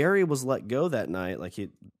that Gary was let go that night. Like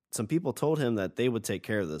some people told him that they would take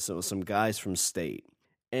care of this. It was some guys from State,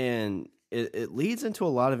 and it leads into a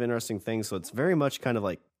lot of interesting things. So it's very much kind of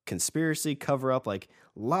like conspiracy, cover up, like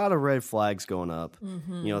a lot of red flags going up.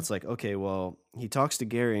 Mm-hmm. You know, it's like, okay, well, he talks to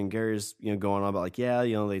Gary and Gary's, you know, going on about like, yeah,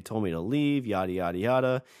 you know, they told me to leave, yada, yada,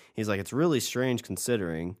 yada. He's like, it's really strange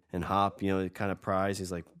considering. And Hop, you know, kind of pries.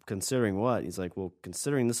 He's like, considering what? He's like, well,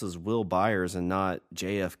 considering this is Will Byers and not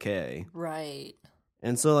JFK. Right.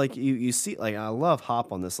 And so like you see, like, I love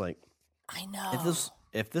Hop on this, like, I know.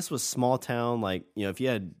 if this was small town, like, you know, if you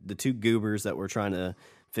had the two goobers that were trying to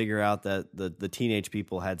figure out that the teenage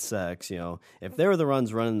people had sex, you know, if they were the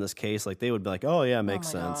ones running this case, like, they would be like, oh yeah, makes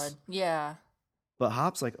sense. God. Yeah. But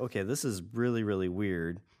Hop's like, okay, this is really, really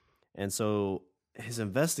weird. And so his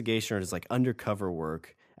investigation or his like undercover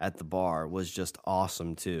work at the bar was just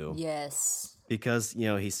awesome too. Yes. Because, you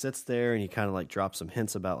know, he sits there and he kind of like drops some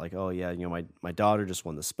hints about like, oh yeah, you know, my daughter just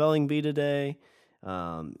won the spelling bee today.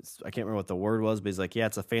 I can't remember what the word was, but he's like, yeah,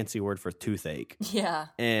 it's a fancy word for toothache. Yeah.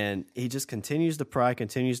 And he just continues to pry,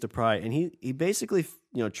 and he basically,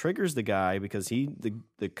 you know, triggers the guy because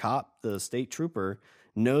the cop, the state trooper,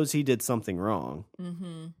 knows he did something wrong.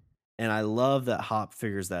 Mm-hmm. And I love that Hop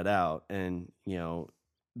figures that out. And, you know,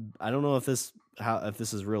 I don't know if this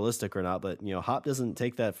is realistic or not, but, you know, Hop doesn't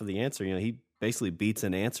take that for the answer. You know, he basically beats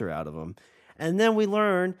an answer out of him. And then we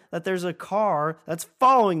learn that there's a car that's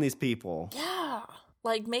following these people. Yeah.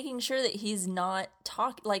 Like making sure that he's not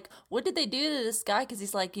talking. Like, what did they do to this guy? Because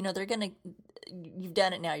he's like, you know, you've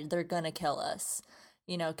done it now. They're going to kill us.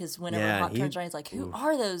 You know, because whenever Hop turns around, he's like, who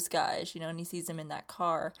are those guys? You know, and he sees them in that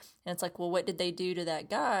car. And it's like, well, what did they do to that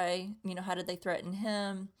guy? You know, how did they threaten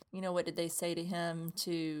him? You know, what did they say to him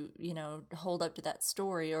to, you know, hold up to that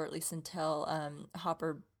story, or at least until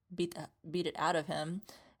Hopper beat it out of him,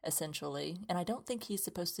 essentially. And I don't think he's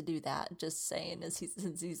supposed to do that. Just saying,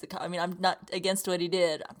 since he's a cop. I mean, I'm not against what he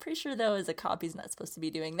did. I'm pretty sure, though, as a cop, he's not supposed to be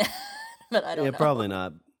doing that. But I don't know. Probably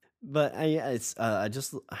not. But it I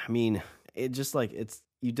don't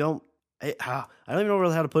even know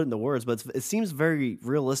really how to put it into words, but it seems very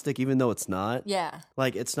realistic, even though it's not. Yeah.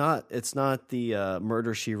 Like, it's not the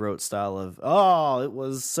Murder, She Wrote style of, oh, it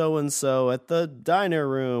was so-and-so at the diner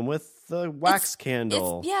room with the wax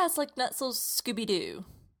candle. It's like not so Scooby-Doo.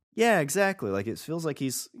 Yeah, exactly. Like, it feels like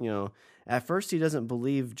he's, you know, at first he doesn't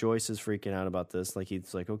believe Joyce is freaking out about this. Like,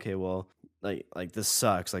 he's like, okay, well, like this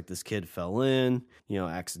sucks. Like, this kid fell in, you know,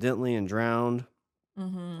 accidentally and drowned.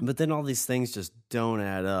 Mm-hmm. But then all these things just don't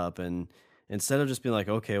add up. And instead of just being like,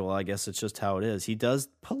 okay, well, I guess it's just how it is, he does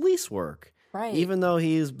police work. Right. Even though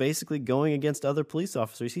he is basically going against other police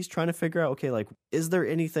officers, he's trying to figure out, okay, like, is there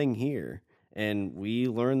anything here? And we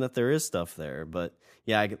learn that there is stuff there. But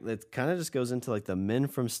yeah, it kind of just goes into like the Men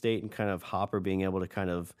from State and kind of Hopper being able to kind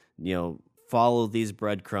of, you know, follow these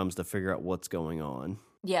breadcrumbs to figure out what's going on.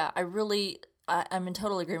 Yeah, I'm in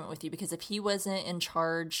total agreement with you, because if he wasn't in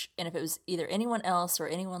charge, and if it was either anyone else or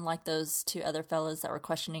anyone like those two other fellas that were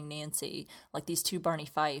questioning Nancy, like these two Barney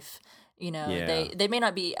Fife, you know, they may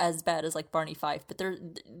not be as bad as like Barney Fife, but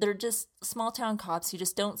they're just small town cops who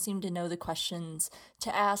just don't seem to know the questions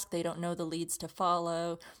to ask. They don't know the leads to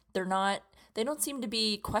follow. They don't seem to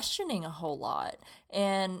be questioning a whole lot.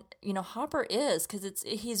 And, you know, Hopper is, because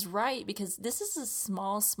he's right, because this is a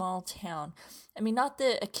small town. I mean, not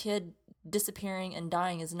that a kid disappearing and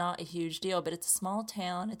dying is not a huge deal, but it's a small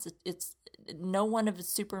town. It's no one of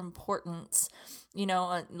super importance,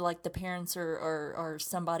 like the parents or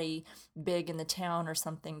somebody big in the town or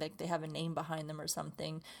something, like they have a name behind them or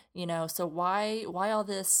something, so why all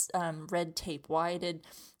this red tape? Why did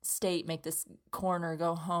state make this coroner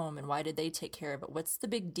go home, and why did they take care of it? What's the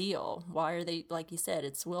big deal? Why are they, like you said,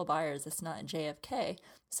 it's Will Byers, it's not JFK.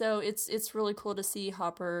 So it's really cool to see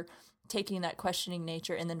Hopper taking that questioning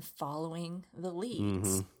nature and then following the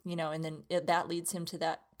leads, and then that leads him to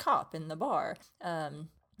that cop in the bar. And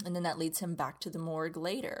then that leads him back to the morgue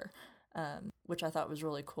later, which I thought was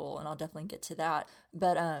really cool. And I'll definitely get to that.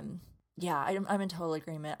 But, yeah, I'm in total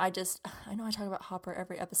agreement. I know I talk about Hopper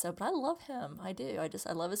every episode, but I love him. I do.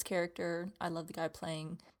 I love his character. I love the guy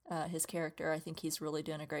playing his character. I think he's really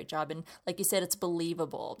doing a great job. And like you said, it's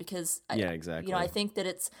believable because exactly. I think that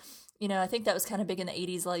it's, I think that was kind of big in the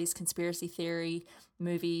 80s, all these conspiracy theory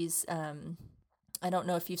movies. I don't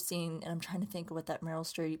know if you've seen, and I'm trying to think of what that Meryl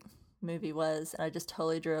Streep movie was, and I just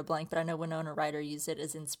totally drew a blank, but I know Winona Ryder used it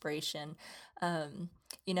as inspiration,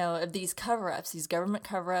 of these cover-ups, these government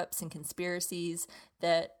cover-ups and conspiracies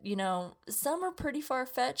that, some are pretty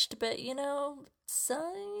far-fetched, but,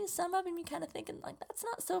 some of them you kind of thinking, like, that's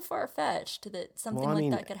not so far-fetched that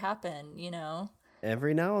something that could happen,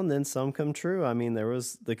 Every now and then some come true. I mean, there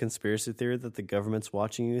was the conspiracy theory that the government's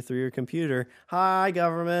watching you through your computer. Hi,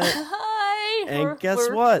 government. Hi. And guess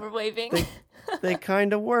what? We're waving. They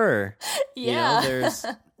kind of were. Yeah.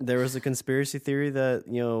 There was a conspiracy theory that,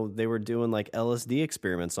 they were doing like LSD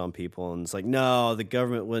experiments on people. And it's like, no, the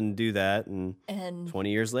government wouldn't do that. And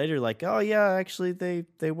 20 years later, like, oh, yeah, actually,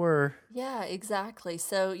 they were. Yeah, exactly.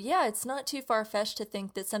 So, yeah, it's not too far-fetched to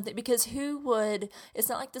think that something, because it's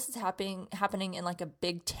not like this is happening in like a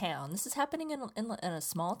big town. This is happening in a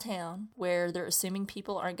small town where they're assuming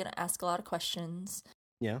people aren't going to ask a lot of questions.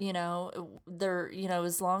 Yeah. They're,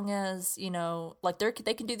 as long as, like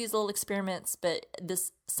they can do these little experiments, but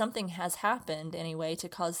something has happened anyway to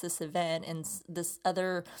cause this event, and this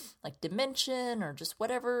other like dimension or just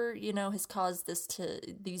whatever, has caused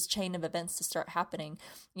these chain of events to start happening.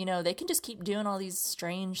 They can just keep doing all these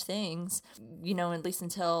strange things, at least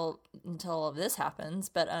until all of this happens.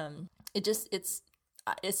 But,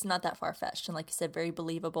 it's not that far-fetched. And like you said, very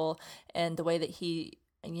believable. And the way that he,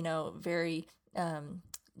 very,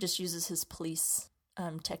 just uses his police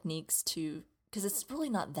techniques because it's really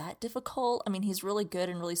not that difficult. I mean, he's really good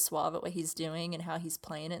and really suave at what he's doing and how he's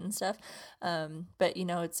playing it and stuff. But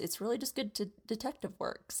it's really just good detective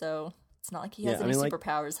work. So it's not like he has any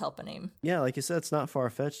superpowers helping him. Yeah, like you said, it's not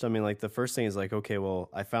far-fetched. I mean, like the first thing is like, okay, well,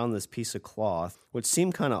 I found this piece of cloth, which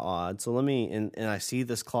seemed kind of odd. So and I see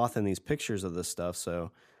this cloth in these pictures of this stuff.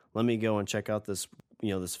 So let me go and check out this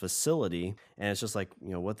this facility. And it's just like,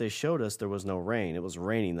 what they showed us, there was no rain. It was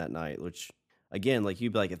raining that night, which, again, like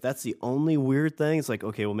you'd be like, if that's the only weird thing, it's like,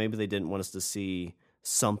 okay, well, maybe they didn't want us to see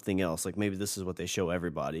something else. Like maybe this is what they show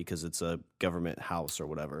everybody because it's a government house or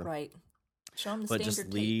whatever. Right. Show them the but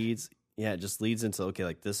standard it just leads into, okay,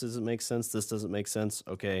 like this doesn't make sense. This doesn't make sense.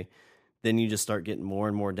 Okay. Then you just start getting more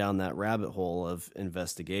and more down that rabbit hole of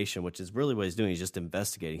investigation, which is really what he's doing. He's just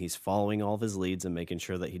investigating. He's following all of his leads and making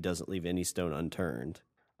sure that he doesn't leave any stone unturned.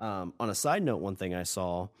 On a side note, one thing I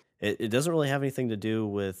saw, it doesn't really have anything to do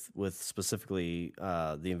with specifically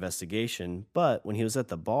the investigation, but when he was at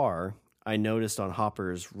the bar, I noticed on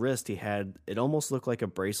Hopper's wrist, it almost looked like a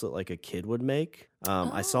bracelet like a kid would make.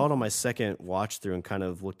 I saw it on my second watch through and kind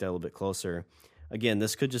of looked at it a little bit closer. Again,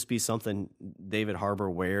 this could just be something David Harbour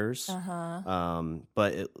wears.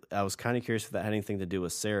 But I was kind of curious if that had anything to do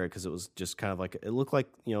with Sarah, because it was just kind of like, it looked like,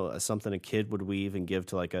 something a kid would weave and give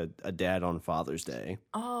to like a dad on Father's Day.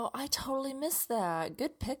 Oh, I totally missed that.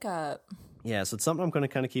 Good pickup. Yeah, so it's something I'm going to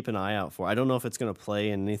kind of keep an eye out for. I don't know if it's going to play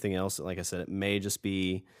in anything else. Like I said, it may just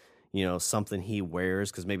be, something he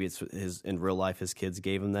wears, because maybe it's in real life his kids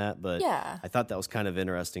gave him that. But yeah. I thought that was kind of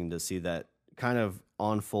interesting to see that kind of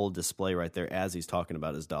on full display right there as he's talking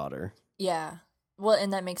about his daughter. Yeah. Well,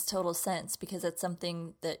 and that makes total sense, because that's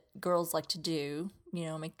something that girls like to do,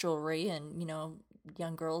 make jewelry, and,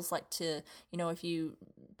 young girls like to, if you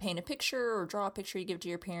paint a picture or draw a picture, you give it to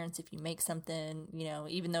your parents. If you make something,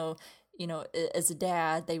 even though, as a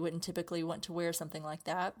dad, they wouldn't typically want to wear something like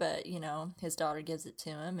that, but, his daughter gives it to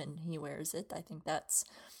him and he wears it. I think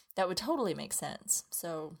that would totally make sense.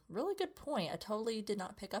 So really good point. I totally did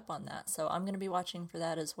not pick up on that. So I'm going to be watching for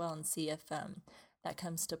that as well and see if that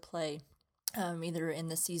comes to play either in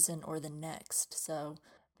the season or the next. So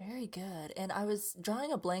very good. And I was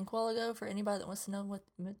drawing a blank while ago for anybody that wants to know what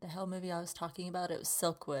the hell movie I was talking about. It was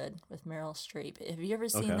Silkwood with Meryl Streep. Have you ever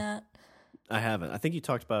seen that? I haven't. I think you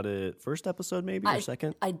talked about it first episode, maybe, or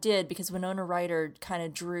second. I did, because Winona Ryder kind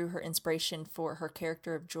of drew her inspiration for her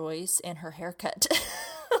character of Joyce and her haircut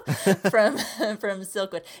from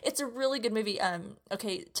Silkwood. It's a really good movie.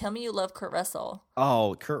 Okay, tell me you love Kurt Russell.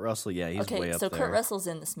 Oh, Kurt Russell, yeah, he's way up there. Okay, so Kurt Russell's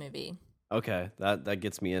in this movie. Okay, that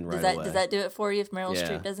gets me in right away. Does that do it for you if Meryl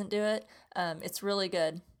Streep doesn't do it? It's really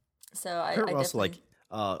good. So Kurt Russell, like,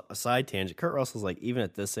 a side tangent. Kurt Russell's like, even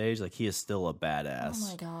at this age, like, he is still a badass. Oh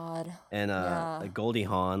my god! And like Goldie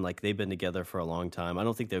Hawn, like, they've been together for a long time. I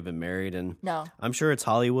don't think they've been married, and no, I'm sure it's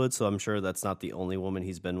Hollywood, so I'm sure that's not the only woman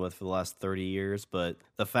he's been with for the last 30 years. But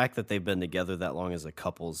the fact that they've been together that long as a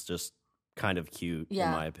couple is just kind of cute, in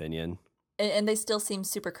my opinion. And they still seem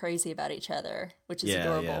super crazy about each other, which is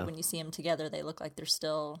adorable. Yeah. When you see them together, they look like they're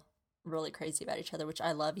still really crazy about each other, which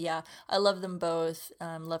I love. Yeah, I love them both.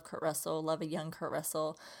 Love Kurt Russell. Love a young Kurt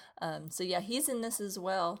Russell. So yeah, he's in this as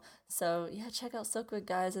well. So yeah, check out Silkwood,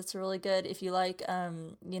 guys. It's really good. If you like, I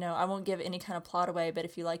won't give any kind of plot away, but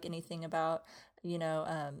if you like anything about,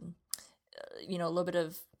 a little bit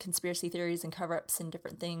of conspiracy theories and cover-ups and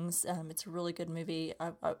different things, it's a really good movie.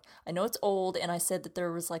 I know it's old, and I said that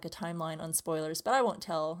there was like a timeline on spoilers, but I won't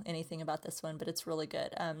tell anything about this one, but it's really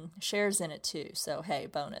good. Cher's in it too, so hey,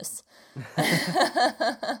 bonus. Do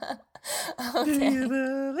you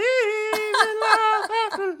believe in love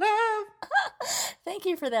after love? Thank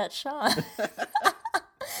you for that, Sean.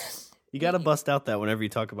 You got to bust out that whenever you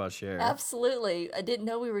talk about Cher. Absolutely. I didn't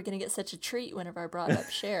know we were going to get such a treat whenever I brought up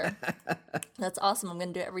Cher. That's awesome. I'm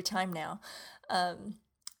going to do it every time now.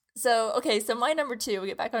 So my number 2, we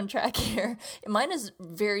get back on track here. Mine is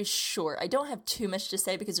very short. I don't have too much to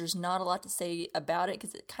say because there's not a lot to say about it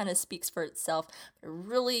because it kind of speaks for itself. I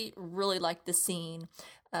really, really like the scene.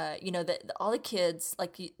 That all the kids,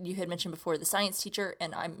 like you had mentioned before, the science teacher,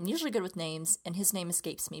 and I'm usually good with names, and his name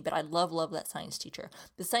escapes me, but I love that science teacher.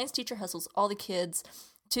 The science teacher hustles all the kids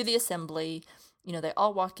to the assembly. They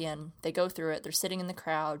all walk in, they go through it, they're sitting in the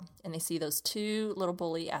crowd, and they see those 2 little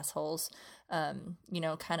bully assholes,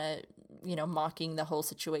 mocking the whole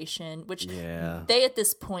situation, which they at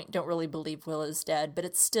this point don't really believe Will is dead, but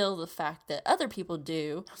it's still the fact that other people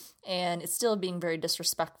do, and it's still being very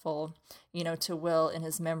disrespectful, to Will and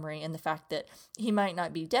his memory, and the fact that he might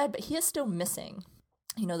not be dead, but he is still missing.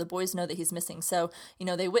 The boys know that he's missing. So,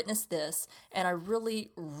 they witnessed this, and I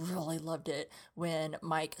really, really loved it when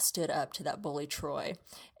Mike stood up to that bully Troy.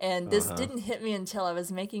 And this didn't hit me until I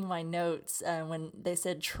was making my notes when they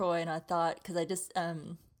said Troy, and I thought, because I just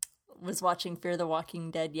was watching Fear the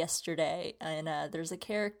Walking Dead yesterday, and there's a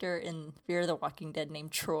character in Fear the Walking Dead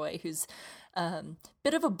named Troy who's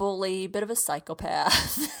bit of a bully, bit of a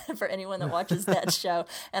psychopath for anyone that watches that show.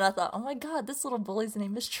 And I thought, oh my God, this little bully's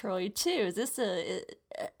name is Troy too.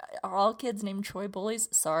 Are all kids named Troy bullies?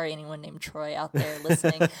 Sorry, anyone named Troy out there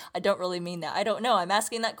listening. I don't really mean that. I don't know. I'm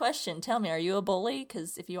asking that question. Tell me, are you a bully?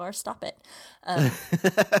 Because if you are, stop it.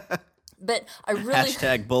 But I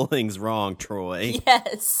really... # bullying's wrong, Troy.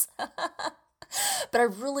 Yes. But I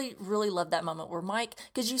really, really love that moment where Mike,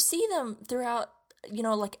 because you see them throughout,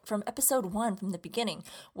 like from episode 1, from the beginning,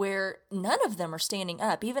 where none of them are standing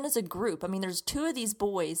up, even as a group. I mean, there's 2 of these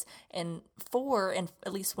boys and 4, and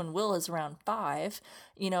at least when Will is around 5,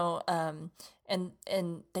 and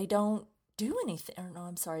they don't do anything. Or no,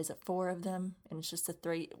 I'm sorry, is it 4 of them? And it's just the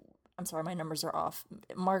 3. I'm sorry, my numbers are off.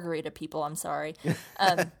 Margarita people, I'm sorry.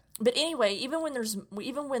 But anyway, even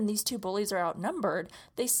when these 2 bullies are outnumbered,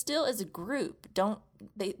 they still, as a group,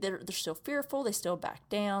 they're still fearful. They still back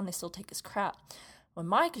down. They still take his crap. When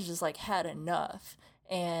Mike is just like had enough,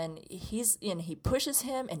 and he pushes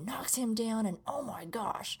him and knocks him down, and oh my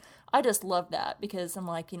gosh, I just love that because I'm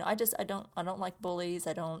like, I don't like bullies.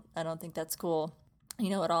 I don't think that's cool.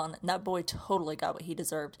 At all. And that boy totally got what he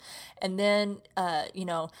deserved. And then, I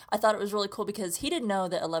thought it was really cool because he didn't know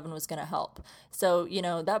that 11 was going to help. So,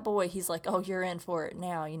 that boy, he's like, oh, you're in for it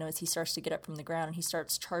now, as he starts to get up from the ground and he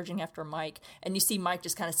starts charging after Mike. And you see Mike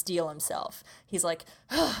just kind of steel himself. He's like,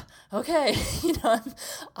 oh, okay,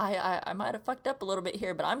 I might have fucked up a little bit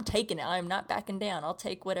here, but I'm taking it. I'm not backing down. I'll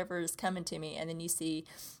take whatever is coming to me. And then you see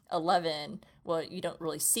 11, well, you don't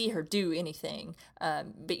really see her do anything,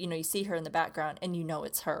 but you see her in the background, and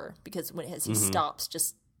it's her because as he stops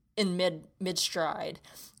just in mid stride,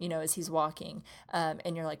 as he's walking,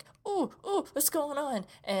 and you're like, oh, what's going on?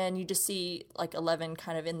 And you just see like 11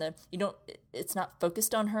 kind of it's not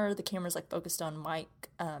focused on her. The camera's like focused on Mike,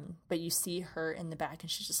 but you see her in the back,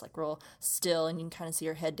 and she's just like real still, and you can kind of see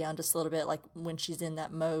her head down just a little bit, like when she's in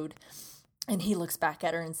that mode. And he looks back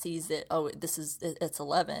at her and sees that, it's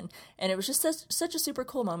 11. And it was just such a super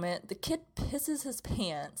cool moment. The kid pisses his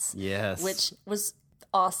pants. Yes. Which was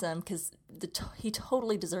awesome because he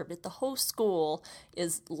totally deserved it. The whole school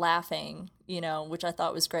is laughing, which I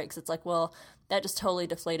thought was great because it's like, well, that just totally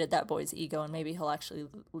deflated that boy's ego and maybe he'll actually,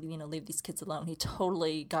 leave these kids alone. He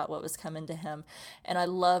totally got what was coming to him. And I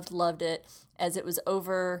loved it as it was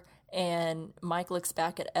over and Mike looks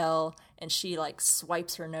back at Elle and she like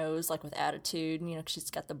swipes her nose like with attitude, 'cause she's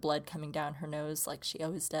got the blood coming down her nose like she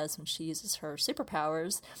always does when she uses her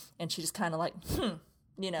superpowers. And she just kind of like,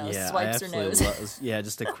 swipes her nose.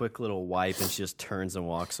 Just a quick little wipe and she just turns and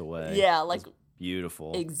walks away. Yeah, like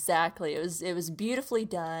beautiful. Exactly. It was beautifully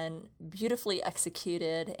done, beautifully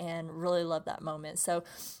executed, and really loved that moment. So,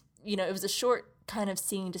 it was a short kind of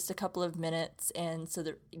scene, just a couple of minutes, and so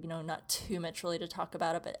there, not too much really to talk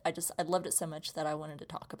about it, but I loved it so much that I wanted to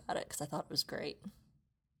talk about it because I thought it was great.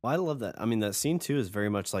 Well, I love that. I mean, that scene too is very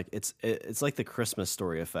much like it's like the Christmas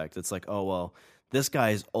Story effect. It's like, oh well, this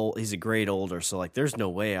guy's old. He's a grade older, so like, there's no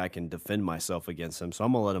way I can defend myself against him. So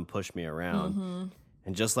I'm gonna let him push me around. Mm-hmm.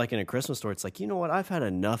 And just like in A Christmas Story, it's like, you know what? I've had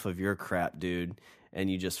enough of your crap, dude. And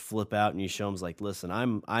you just flip out and you show him like, listen,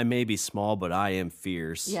 I may be small, but I am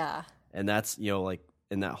fierce. Yeah. And that's like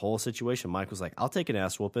in that whole situation, Mike was like, I'll take an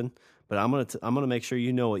ass whooping, but I'm gonna make sure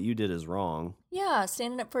you know what you did is wrong. Yeah,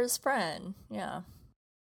 standing up for his friend. Yeah.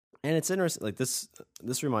 And it's interesting, like this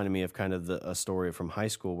reminded me of kind of a story from high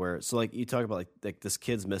school where, so like you talk about like this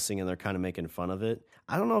kid's missing and they're kind of making fun of it.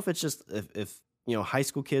 I don't know if it's just if high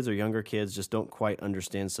school kids or younger kids just don't quite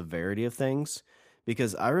understand severity of things.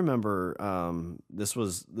 Because I remember this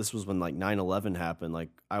was when like 9/11 happened. Like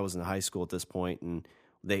I was in high school at this point, and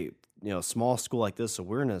they, small school like this, so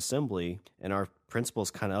we're in an assembly, and our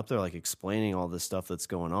principal's kind of up there like explaining all this stuff that's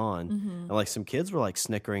going on, and like some kids were like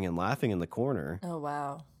snickering and laughing in the corner. Oh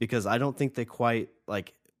wow! Because I don't think they quite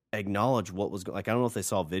like acknowledge what was like. I don't know if they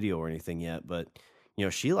saw video or anything yet, but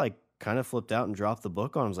she like kind of flipped out and dropped the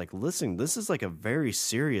book on him. Was like, listen, this is like a very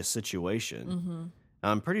serious situation. Mm-hmm.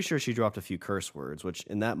 I'm pretty sure she dropped a few curse words, which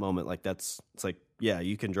in that moment, like it's like, yeah,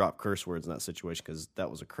 you can drop curse words in that situation because that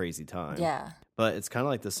was a crazy time. Yeah. But it's kind of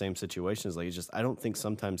like the same situation as like, it's just, I don't think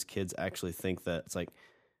sometimes kids actually think that it's like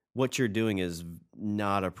what you're doing is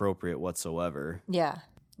not appropriate whatsoever. Yeah.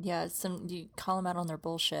 Yeah. You call them out on their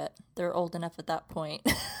bullshit. They're old enough at that point.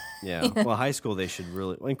 Yeah. Well, high school, they should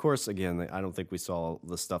really, well, of course, again, I don't think we saw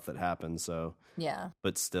the stuff that happened. So, yeah.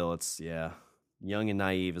 But still, it's, yeah. Young and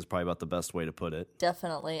naive is probably about the best way to put it.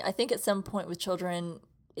 Definitely. I think at some point with children,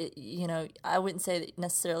 I wouldn't say that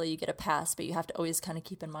necessarily you get a pass, but you have to always kind of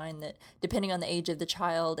keep in mind that depending on the age of the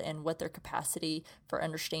child and what their capacity for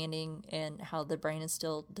understanding and how the brain is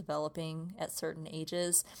still developing at certain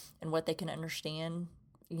ages and what they can understand,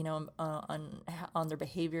 on their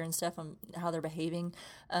behavior and stuff, on how they're behaving.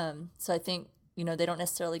 So I think, they don't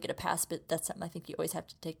necessarily get a pass, but that's something I think you always have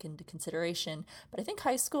to take into consideration. But I think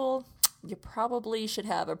high school, you probably should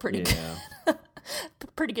have a pretty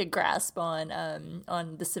good grasp on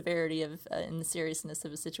the severity of and the seriousness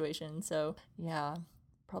of a situation. So yeah,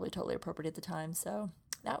 probably totally appropriate at the time. So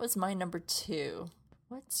that was my number 2.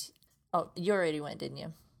 You already went, didn't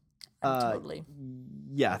you? Totally.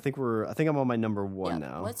 Yeah, I think I'm on my number 1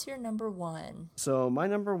 now. What's your number 1? So my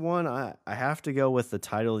number 1, I have to go with the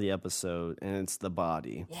title of the episode, and it's The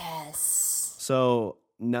Body. Yes. So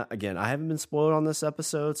again, I haven't been spoiled on this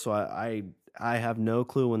episode, so I have no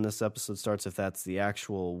clue when this episode starts, if that's the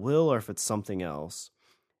actual Will or if it's something else.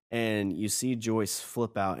 And you see Joyce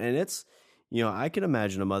flip out, and it's, I can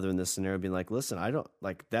imagine a mother in this scenario being like, listen, I don't,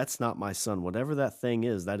 like, that's not my son. Whatever that thing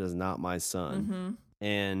is, that is not my son. Mm-hmm.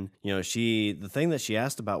 And, the thing that she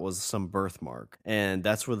asked about was some birthmark, and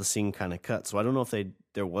that's where the scene kind of cut. So I don't know if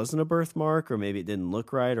there wasn't a birthmark, or maybe it didn't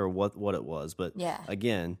look right, or what it was. But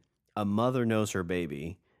again, a mother knows her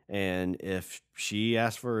baby. And if she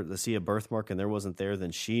asked to see a birthmark and there wasn't there,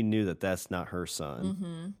 then she knew that that's not her son.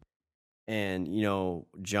 Mm-hmm. And,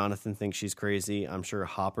 Jonathan thinks she's crazy. I'm sure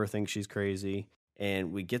Hopper thinks she's crazy.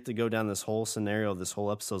 And we get to go down this whole scenario. This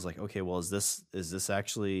whole episode is like, okay, well, is this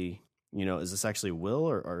actually, is this actually Will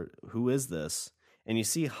or who is this? And you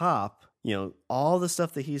see Hop, all the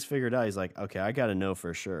stuff that he's figured out. He's like, okay, I got to know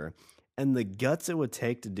for sure. And the guts it would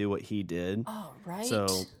take to do what he did. Oh, right. So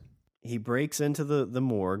he breaks into the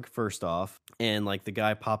morgue first off, and like the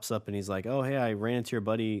guy pops up and he's like, oh, hey, I ran into your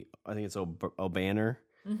buddy. I think it's O'Banner.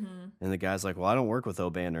 Mm-hmm. And the guy's like, well, I don't work with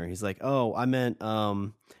O'Banner. He's like, oh, I meant,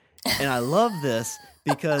 and I love this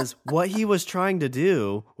because what he was trying to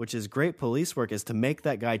do, which is great police work, is to make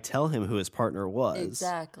that guy tell him who his partner was.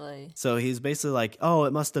 Exactly. So he's basically like, oh,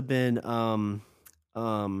 it must have been,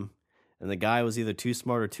 and the guy was either too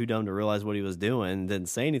smart or too dumb to realize what he was doing, didn't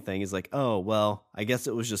say anything. He's like, oh, well, I guess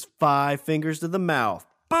it was just 5 fingers to the mouth.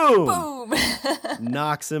 Boom! Boom!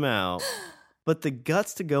 Knocks him out. But the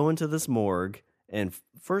guts to go into this morgue and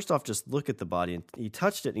first off, just look at the body. And he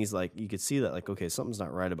touched it and he's like, you could see that, like, okay, something's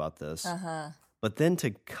not right about this. But then to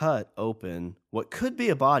cut open what could be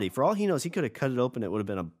a body, for all he knows, he could have cut it open. It would have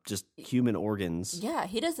been just human organs. Yeah,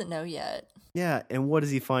 he doesn't know yet. Yeah, and what does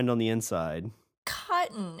he find on the inside?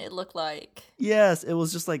 Cotton, it looked like. Yes, it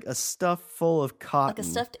was just like a stuff full of cotton. Like a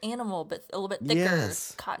stuffed animal, but a little bit thicker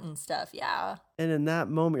cotton stuff, yeah. And in that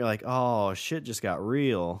moment, you're like, oh, shit just got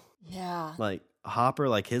real. Yeah. Like, Hopper,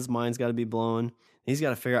 like, his mind's got to be blown. He's got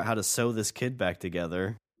to figure out how to sew this kid back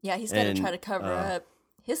together. Yeah, he's got to try to cover up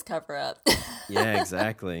his cover up. Yeah,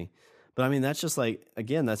 exactly. But I mean, that's just like,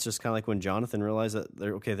 again, that's just kind of like when Jonathan realized that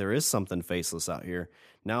there is something faceless out here.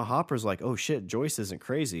 Now Hopper's like, oh shit, Joyce isn't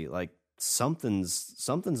crazy. Like something's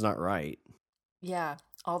not right. Yeah,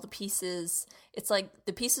 all the pieces. It's like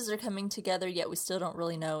the pieces are coming together, yet we still don't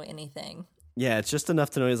really know anything. Yeah, it's just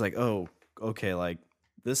enough to know he's like, oh, okay, like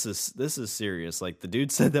this is serious. Like the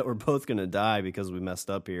dude said that we're both gonna die because we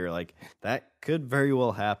messed up here. Like that could very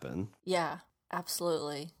well happen. Yeah.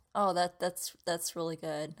 Absolutely. Oh, that's really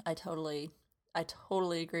good. I totally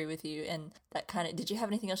agree with you. And that kind of, did you have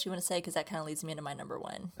anything else you want to say? Because that kind of leads me into my number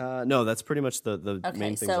one. No, that's pretty much the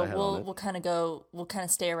main things I had on it. We'll kind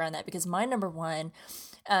of stay around that because my number one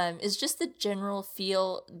is just the general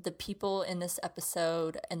feel, the people in this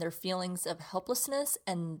episode and their feelings of helplessness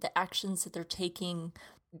and the actions that they're taking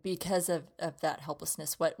because of that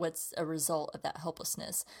helplessness. What's a result of that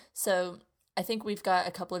helplessness? So I think we've got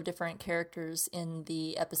a couple of different characters in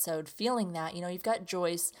the episode feeling that. You know, you've got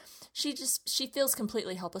Joyce. She feels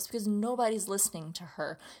completely helpless because nobody's listening to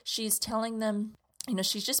her. She's telling them, you know,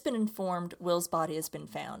 she's just been informed Will's body has been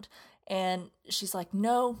found. And she's like,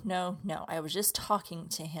 no, I was just talking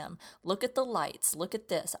to him. Look at the lights. Look at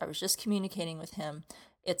this. I was just communicating with him.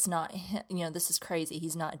 It's not him. You know, this is crazy.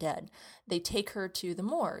 He's not dead. They take her to the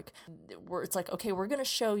morgue where it's like, okay, we're going to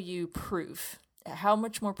show you proof. How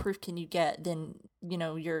much more proof can you get than, you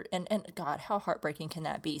know, and God, how heartbreaking can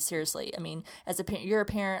that be? Seriously. I mean, as a parent, you're a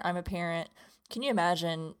parent, I'm a parent. Can you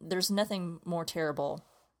imagine? There's nothing more terrible,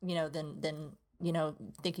 you know, than, you know,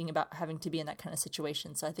 thinking about having to be in that kind of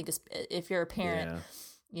situation. So I think if you're a parent,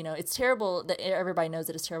 you know, it's terrible that everybody knows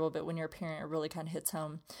that it's terrible, but when you're a parent, it really kind of hits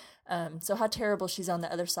home. So how terrible she's on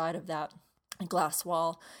the other side of that glass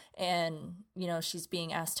wall and, you know, she's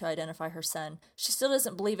being asked to identify her son. She still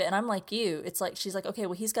doesn't believe it. And I'm like you. It's like, she's like, okay,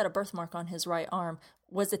 well, he's got a birthmark on his right arm.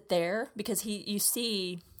 Was it there? Because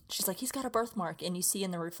she's like, he's got a birthmark. And you see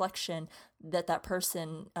in the reflection that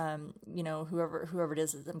person, you know, whoever it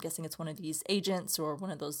is, I'm guessing it's one of these agents or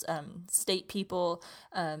one of those state people,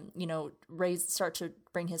 you know, start to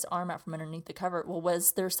bring his arm out from underneath the cover. Well,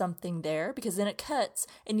 was there something there? Because then it cuts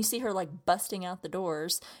and you see her like busting out the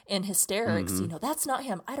doors in hysterics. You know, that's not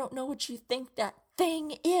him. I don't know what you think that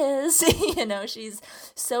thing is. You know, she's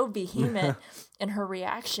so vehement in her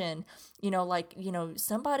reaction, you know, like, you know,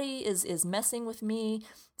 somebody is messing with me.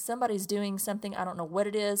 Somebody's doing something. I don't know what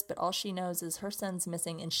it is, but all she knows is her son's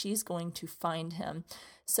missing and she's going to find him.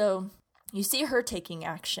 So you see her taking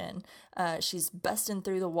action. She's busting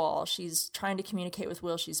through the wall. She's trying to communicate with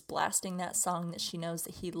Will. She's blasting that song that she knows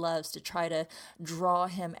that he loves to try to draw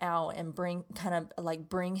him out and bring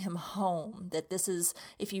him home. That this is,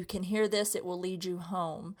 if you can hear this, it will lead you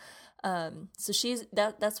home. So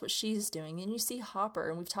that's what she's doing. And you see Hopper,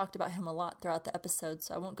 and we've talked about him a lot throughout the episode,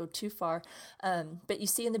 so I won't go too far. But you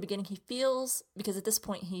see in the beginning, he feels, because at this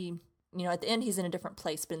point you know, at the end he's in a different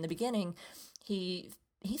place, but in the beginning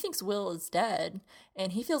he thinks Will is dead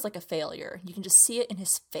and he feels like a failure. You can just see it in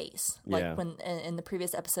his face. Like when in the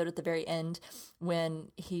previous episode at the very end, when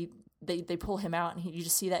they pull him out and you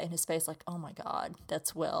just see that in his face, like, oh my God,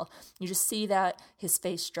 that's Will. You just see that his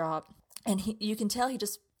face drop and you can tell he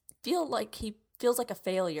feels like a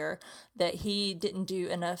failure, that he didn't do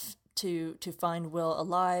enough to find Will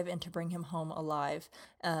alive and to bring him home alive,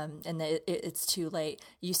 and that it's too late.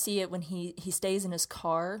 You see it when he stays in his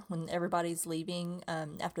car when everybody's leaving,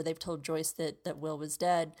 after they've told Joyce that Will was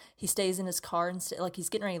dead. He stays in his car and like he's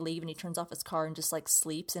getting ready to leave, and he turns off his car and just like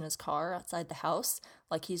sleeps in his car outside the house,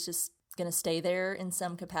 like he's just gonna stay there in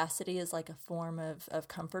some capacity as like a form of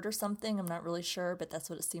comfort or something. I'm not really sure, but that's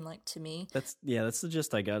what it seemed like to me. That's the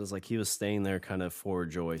gist I got, is like he was staying there kind of for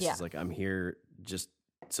Joyce. He's like, I'm here just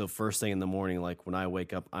so first thing in the morning, like when I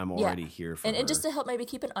wake up, I'm already here for her. And just to help maybe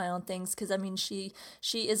keep an eye on things, because I mean she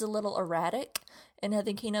is a little erratic, And I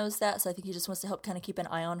think he knows that, so I think he just wants to help kind of keep an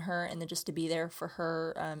eye on her and then just to be there for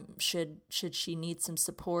her should she need some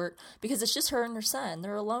support. Because it's just her and her son.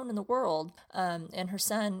 They're alone in the world. And her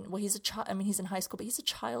son, well, he's a child. I mean, he's in high school, but he's a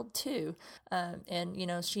child too. And, you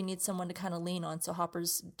know, she needs someone to kind of lean on. So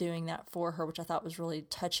Hopper's doing that for her, which I thought was really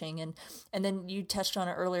touching. And then you touched on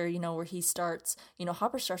it earlier, you know, where he starts, you know,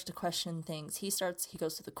 Hopper starts to question things. He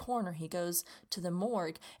goes to the corner, he goes to the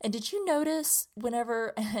morgue. And did you notice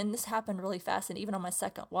whenever, and this happened really fast, and even on my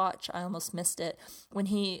second watch, I almost missed it, when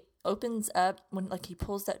he opens up, when like he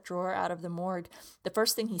pulls that drawer out of the morgue, the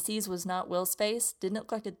first thing he sees was not Will's face. Didn't it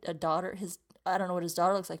look like a daughter, I don't know what his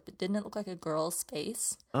daughter looks like, but didn't it look like a girl's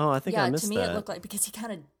face? Oh, I think I missed that. Yeah, to me it looked like, because he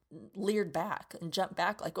kind of leered back and jumped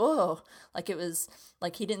back like, oh, like it was,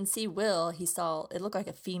 like he didn't see Will, he saw, it looked like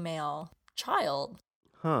a female child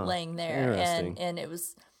laying there. And it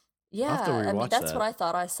was, yeah, I mean, that's what I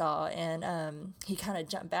thought I saw. And he kind of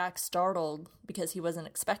jumped back, startled, because he wasn't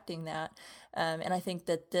expecting that. And I think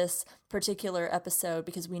that this particular episode,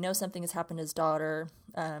 because we know something has happened to his daughter,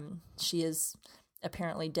 she is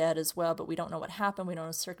apparently dead as well, but we don't know what happened. We don't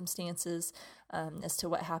know circumstances as to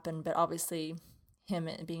what happened. But obviously, him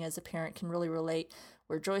being as a parent can really relate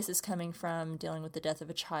where Joyce is coming from, dealing with the death of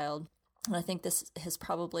a child. And I think this has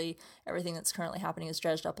probably, everything that's currently happening has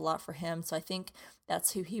dredged up a lot for him. So I think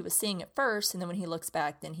that's who he was seeing at first. And then when he looks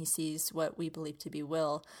back, then he sees what we believe to be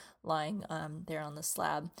Will lying there on the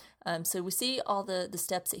slab. So we see all the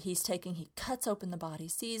steps that he's taking. He cuts open the body,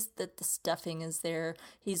 sees that the stuffing is there.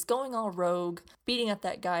 He's going all rogue, beating up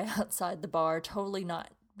that guy outside the bar, totally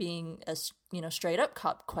not being a, you know, straight up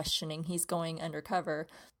cop questioning. He's going undercover.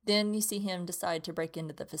 Then you see him decide to break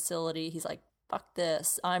into the facility. He's like, fuck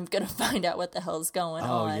this, I'm going to find out what the hell's going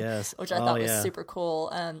on. Yes. Which I thought was super cool.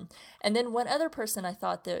 And then one other person I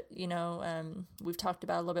thought that, you know, we've talked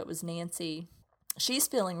about a little bit was Nancy. She's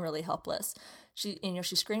feeling really helpless. She, you know,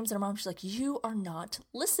 she screams at her mom. She's like, you are not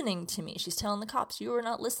listening to me. She's telling the cops, you are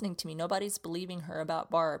not listening to me. Nobody's believing her about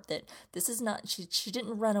Barb, that this is not, she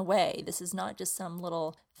didn't run away. This is not just some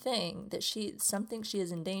little thing, that she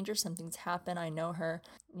is in danger. Something's happened. I know her.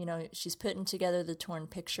 You know, she's putting together the torn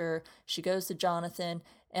picture. She goes to Jonathan.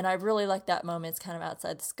 And I really like that moment. It's kind of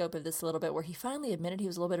outside the scope of this a little bit, where he finally admitted he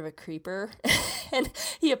was a little bit of a creeper. And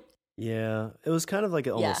yeah, it was kind of like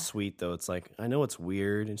almost sweet, though. It's like, I know it's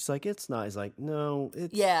weird. And she's like, it's not. He's like, no,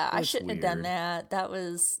 it's I shouldn't weird. have done that. That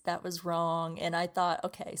was wrong. And I thought,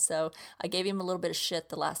 okay, so I gave him a little bit of shit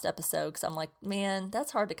the last episode, because I'm like, man,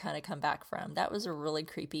 that's hard to kind of come back from. That was a really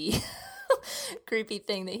creepy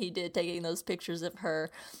thing that he did, taking those pictures of her.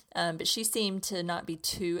 But she seemed to not be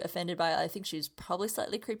too offended by it. I think she was probably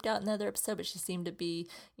slightly creeped out in the other episode, but she seemed to be,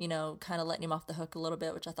 you know, kind of letting him off the hook a little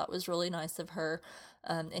bit, which I thought was really nice of her.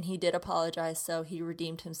 And he did apologize, so he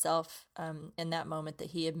redeemed himself in that moment,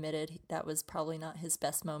 that he admitted that was probably not his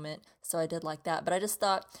best moment. So I did like that. But I just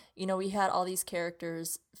thought, you know, we had all these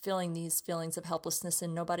characters feeling these feelings of helplessness,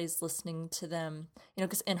 and nobody's listening to them. You know,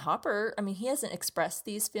 because in Hopper, I mean, he hasn't expressed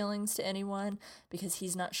these feelings to anyone because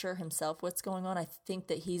he's not sure himself what's going on. I think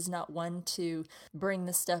that he's not one to bring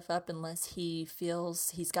this stuff up unless he feels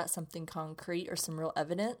he's got something concrete or some real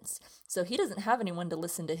evidence. So he doesn't have anyone to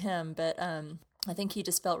listen to him, but I think he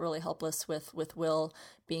just felt really helpless with Will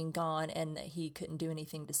being gone, and that he couldn't do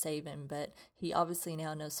anything to save him, but he obviously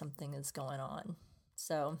now knows something is going on.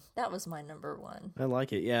 So that was my number one. I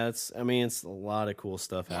like it. Yeah, it's a lot of cool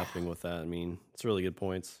stuff happening with that. I mean, it's really good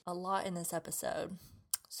points. A lot in this episode.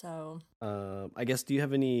 So I guess, do you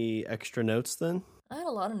have any extra notes then? I had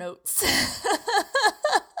a lot of notes.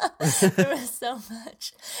 There was so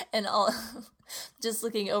much. And just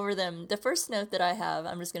looking over them, the first note that I have,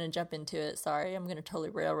 I'm just going to jump into it. Sorry, I'm going to totally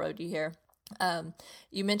railroad you here.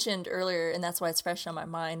 You mentioned earlier, and that's why it's fresh on my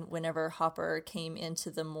mind, whenever Hopper came into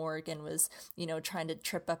the morgue and was, you know, trying to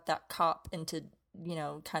trip up that cop into, you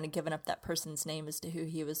know, kind of giving up that person's name as to who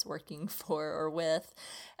he was working for or with.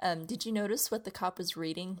 Did you notice what the cop was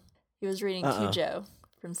reading? He was reading Cujo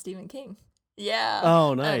from Stephen King. Yeah.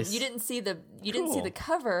 Oh, nice. You didn't see the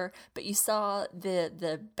cover, but you saw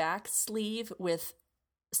the back sleeve with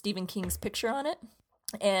Stephen King's picture on it.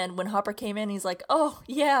 And when Hopper came in, he's like, "Oh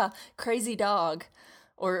yeah, crazy dog,"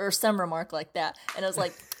 or some remark like that. And I was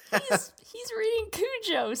like, he's reading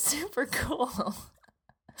Cujo. Super cool.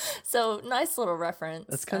 So nice little reference.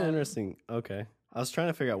 That's kind of interesting. Okay. I was trying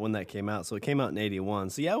to figure out when that came out. So it came out in 1981.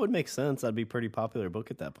 So yeah, it would make sense. That'd be a pretty popular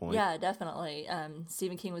book at that point. Yeah, definitely.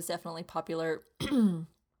 Stephen King was definitely popular, you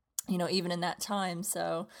know, even in that time.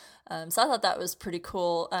 So I thought that was pretty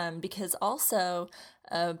cool because also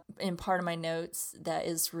in part of my notes that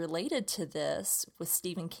is related to this with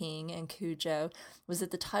Stephen King and Cujo was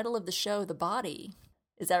that the title of the show, The Body,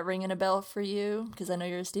 Is that ringing a bell for you? Because I know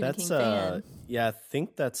you're a Stephen King fan. Yeah, I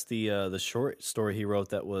think that's the short story he wrote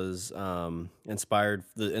that was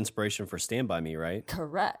the inspiration for Stand By Me, right?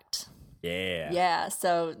 Correct. Yeah. Yeah,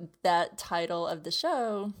 so that title of the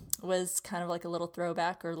show was kind of like a little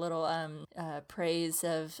throwback or little praise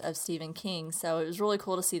of Stephen King. So it was really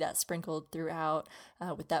cool to see that sprinkled throughout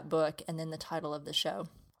with that book and then the title of the show.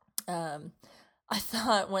 I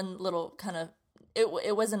thought one little kind of,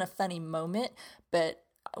 it wasn't a funny moment, but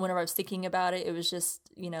whenever I was thinking about it, it was just,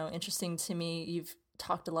 interesting to me. You've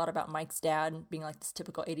talked a lot about Mike's dad being like this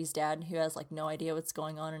typical 80s dad who has like no idea what's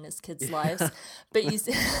going on in his kids' lives. But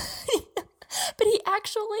but he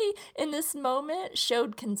actually, in this moment,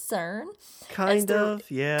 showed concern. Kind of,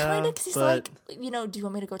 because he's like, do you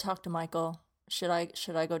want me to go talk to Michael? Should I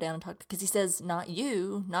go down and talk? Because he says, not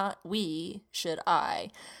you, not we, should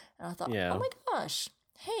I? And I thought, oh my gosh,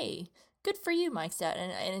 hey, good for you, Mike's dad.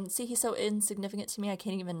 And see, he's so insignificant to me, I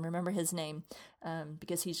can't even remember his name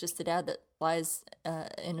because he's just the dad that lies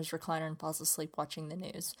in his recliner and falls asleep watching the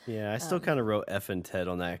news. Yeah, I still kind of wrote F and Ted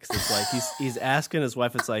on that because it's like he's asking his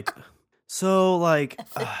wife, it's like, so like,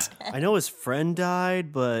 I know his friend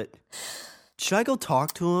died, but should I go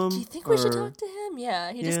talk to him? Do you think we should talk to him?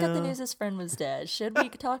 Yeah, he just got the news his friend was dead. Should we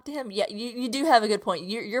talk to him? Yeah, you do have a good point.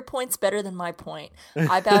 Your point's better than my point.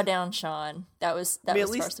 I bow down, Sean. That was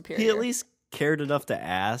far superior. He at least cared enough to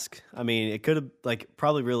ask. I mean, it could have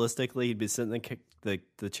probably realistically he'd be sitting in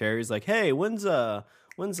the chair. He's like, hey, when's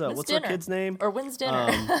what's our kid's name? Or when's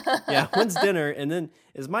dinner? When's dinner? And then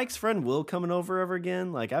is Mike's friend Will coming over ever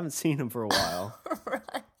again? Like I haven't seen him for a while.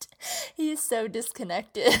 Right. He's so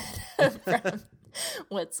disconnected from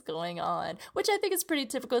what's going on, which I think is pretty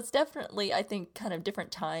typical. It's definitely, I think, kind of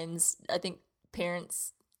different times. I think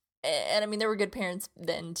parents, and I mean, there were good parents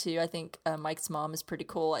then too. I think Mike's mom is pretty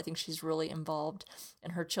cool. I think she's really involved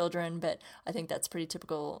in her children, but I think that's pretty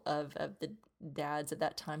typical of the dads at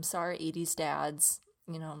that time. Sorry, 80s dads.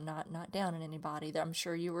 I'm not down on anybody. I'm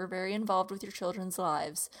sure you were very involved with your children's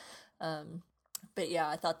lives. But yeah,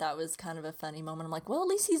 I thought that was kind of a funny moment. I'm like, well, at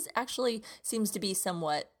least he's actually seems to be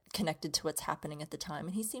somewhat connected to what's happening at the time.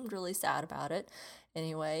 And he seemed really sad about it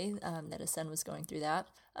anyway, that his son was going through that.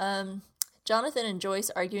 Jonathan and Joyce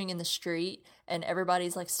arguing in the street and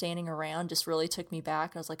everybody's like standing around just really took me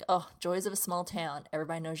back. I was like, oh, joys of a small town.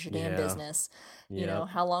 Everybody knows your damn business. Yeah.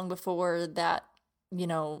 How long before that,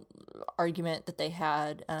 argument that they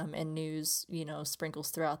had and news, sprinkles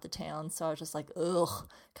throughout the town. So I was just like, ugh,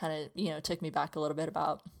 kind of, took me back a little bit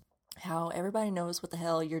about how everybody knows what the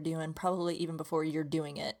hell you're doing, probably even before you're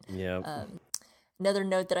doing it. Yeah. Another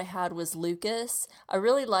note that I had was Lucas. I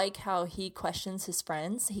really like how he questions his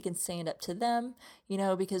friends. He can stand up to them,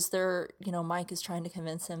 because they're, Mike is trying to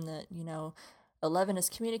convince him that, 11 is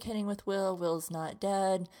communicating with Will. Will's not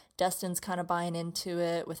dead. Dustin's kind of buying into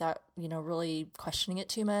it without, really questioning it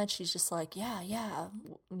too much. He's just like, yeah,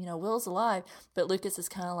 Will's alive. But Lucas is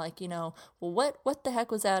kind of like, well, what the heck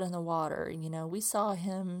was that in the water? We saw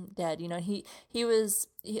him dead. He's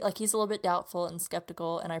a little bit doubtful and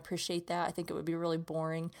skeptical, and I appreciate that. I think it would be really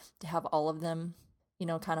boring to have all of them,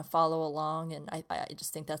 kind of follow along, and I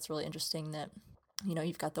just think that's really interesting that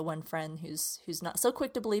you've got the one friend who's not so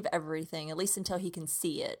quick to believe everything, at least until he can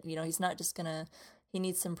see it. He's not just he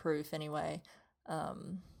needs some proof anyway.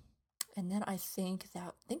 And then I think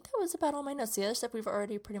that was about all my notes. The other stuff we've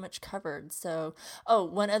already pretty much covered. So,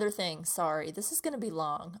 one other thing. Sorry, this is going to be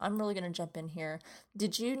long. I'm really going to jump in here.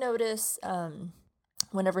 Did you notice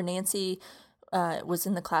whenever Nancy was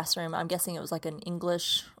in the classroom, I'm guessing it was like an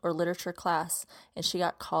English or literature class, and she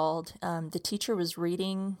got called, the teacher was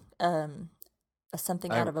reading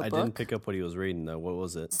something out of a book. I didn't pick up what he was reading, though. What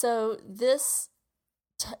was it? So this,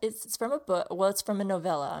 it's from a book. Well, it's from a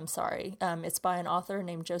novella. I'm sorry. It's by an author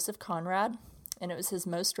named Joseph Conrad, and it was his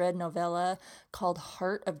most read novella called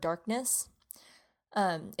Heart of Darkness.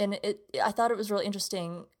 And I thought it was really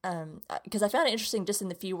interesting because I found it interesting just in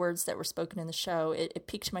the few words that were spoken in the show. It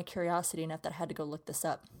piqued my curiosity enough that I had to go look this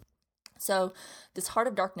up. So this Heart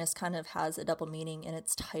of Darkness kind of has a double meaning in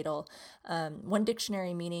its title. One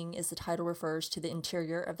dictionary meaning is the title refers to the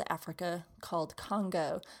interior of the Africa called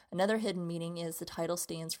Congo. Another hidden meaning is the title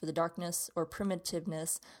stands for the darkness or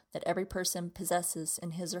primitiveness that every person possesses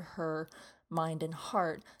in his or her mind and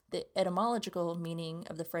heart. The etymological meaning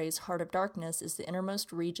of the phrase Heart of Darkness is the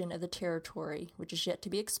innermost region of the territory, which is yet to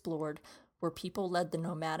be explored, where people led the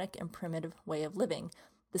nomadic and primitive way of living.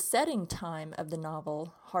 The setting time of the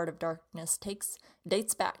novel, Heart of Darkness,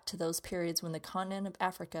 dates back to those periods when the continent of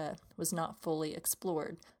Africa was not fully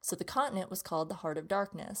explored. So the continent was called the Heart of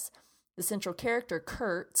Darkness. The central character,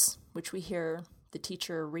 Kurtz, which we hear the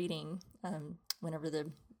teacher reading whenever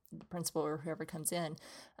the the principal or whoever comes in,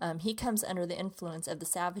 he comes under the influence of the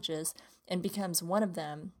Savages and becomes one of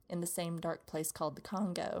them in the same dark place called the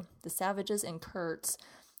Congo. The Savages and Kurtz,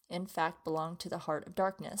 in fact, belong to the Heart of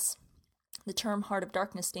Darkness. The term Heart of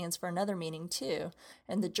Darkness stands for another meaning, too,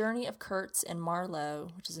 and the journey of Kurtz and Marlowe,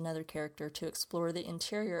 which is another character, to explore the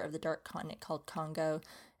interior of the dark continent called Congo,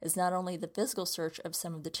 is not only the physical search of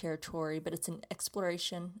some of the territory, but it's an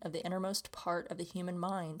exploration of the innermost part of the human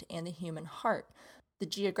mind and the human heart. The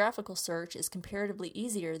geographical search is comparatively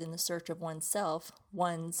easier than the search of oneself,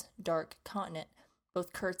 one's dark continent.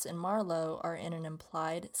 Both Kurtz and Marlowe are in an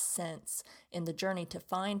implied sense in the journey to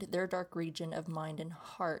find their dark region of mind and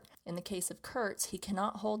heart. In the case of Kurtz, he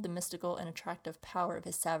cannot hold the mystical and attractive power of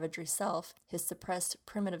his savagery self, his suppressed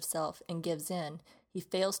primitive self, and gives in. He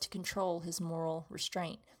fails to control his moral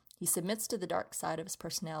restraint. He submits to the dark side of his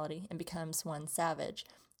personality and becomes one savage.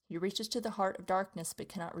 He reaches to the heart of darkness but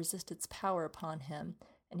cannot resist its power upon him,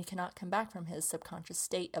 and he cannot come back from his subconscious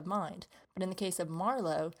state of mind. But in the case of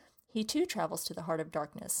Marlowe, he too travels to the heart of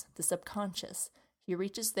darkness, the subconscious. He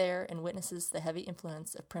reaches there and witnesses the heavy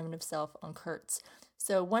influence of primitive self on Kurtz.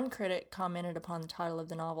 So one critic commented upon the title of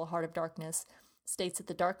the novel, Heart of Darkness, states that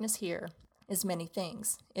the darkness here is many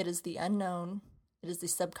things. It is the unknown, it is the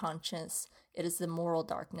subconscious, it is the moral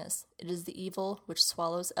darkness, it is the evil which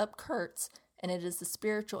swallows up Kurtz, and it is the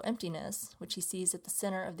spiritual emptiness which he sees at the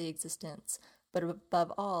center of the existence. But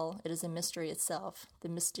above all, it is a mystery itself, the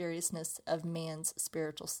mysteriousness of man's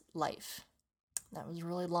spiritual life. That was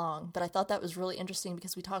really long, but I thought that was really interesting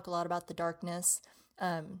because we talk a lot about the darkness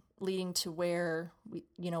leading to where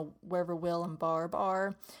wherever Will and Barb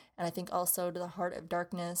are, and I think also to the heart of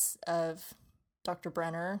darkness of Dr.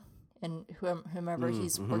 Brenner and whomever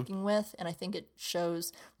he's working with, and I think it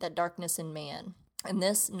shows that darkness in man. And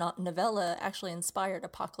this novella actually inspired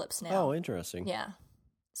Apocalypse Now. Oh, interesting. Yeah.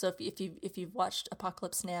 So if you've watched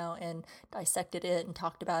Apocalypse Now and dissected it and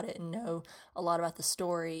talked about it and know a lot about the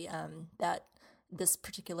story, that this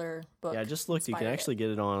particular book. Yeah, I just looked. You can actually get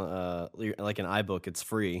it on like an iBook. It's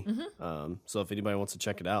free. So if anybody wants to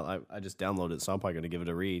check it out, I just downloaded it. So I'm probably going to give it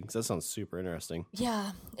a read because that sounds super interesting.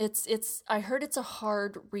 Yeah, it's. I heard it's a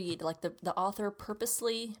hard read. Like the author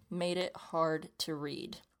purposely made it hard to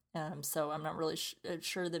read. So I'm not really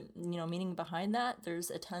sure the meaning behind that.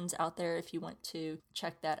 There's a tons out there if you want to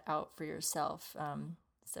check that out for yourself.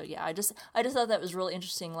 So yeah, I just thought that was really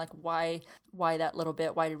interesting. Like why that little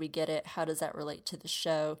bit? Why did we get it? How does that relate to the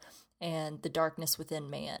show? And the darkness within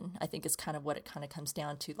man, I think, is kind of what it kind of comes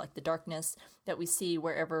down to. Like the darkness that we see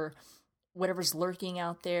whatever's lurking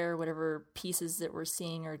out there, whatever pieces that we're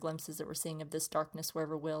seeing or glimpses that we're seeing of this darkness,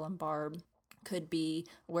 wherever Will and Barb could be,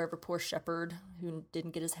 wherever poor Shepherd who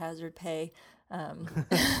didn't get his hazard pay, that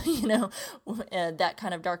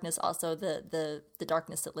kind of darkness. Also, the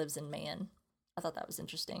darkness that lives in man. I thought that was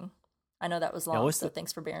interesting. I know that was long, so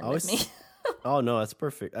thanks for bearing with me. Oh no, that's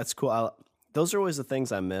perfect. That's cool. Those are always the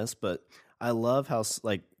things I miss, but I love how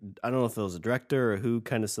I don't know if it was a director or who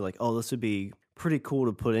kind of said like, oh, this would be pretty cool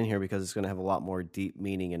to put in here because it's going to have a lot more deep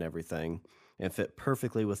meaning and everything. And fit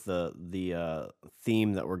perfectly with the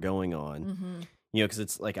theme that we're going on. Because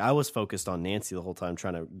it's like I was focused on Nancy the whole time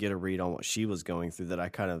trying to get a read on what she was going through, that I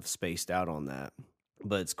kind of spaced out on that.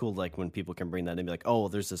 But it's cool like when people can bring that in and be like, oh, well,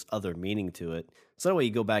 there's this other meaning to it. So that way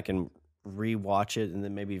you go back and rewatch it and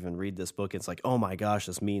then maybe even read this book. It's like, oh my gosh,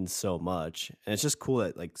 this means so much. And it's just cool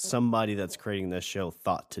that like somebody that's creating this show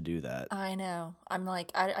thought to do that. I know. I'm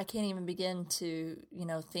like, I can't even begin to,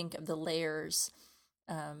 think of the layers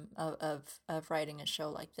of writing a show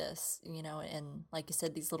like this, and like you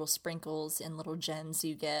said, these little sprinkles and little gems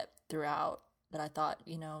you get throughout that I thought,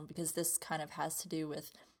 because this kind of has to do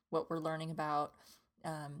with what we're learning about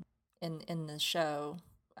in the show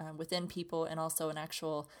within people, and also an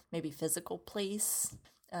actual maybe physical place.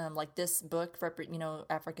 Like this book,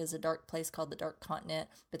 Africa is a dark place called the Dark Continent,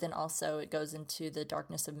 but then also it goes into the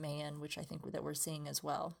darkness of man, which I think that we're seeing as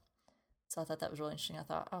well. So I thought that was really interesting. I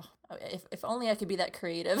thought, oh, if only I could be that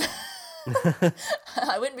creative.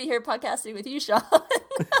 I wouldn't be here podcasting with you, Sean.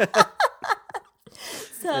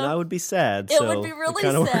 And I would be sad. It would be really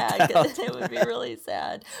sad. It would be really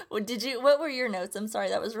sad. Well, what were your notes? I'm sorry,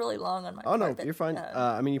 that was really long on my part. Oh, no, you're fine.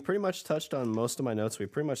 You pretty much touched on most of my notes. We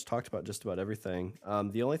pretty much talked about just about everything.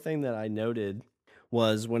 The only thing that I noted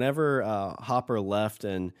was whenever Hopper left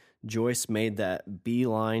and Joyce made that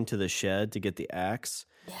beeline to the shed to get the axe,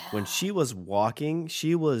 when she was walking,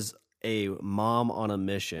 she was a mom on a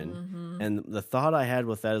mission. And the thought I had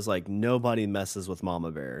with that is like, nobody messes with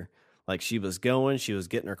Mama Bear. Like she was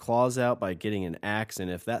getting her claws out by getting an axe.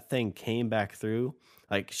 And if that thing came back through,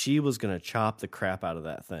 like she was going to chop the crap out of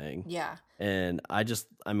that thing. Yeah. And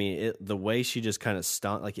the way she just kind of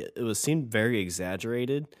stomped, like it seemed very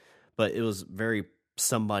exaggerated, but it was very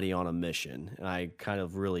somebody on a mission. And I kind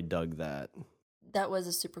of really dug that. That was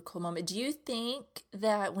a super cool moment. Do you think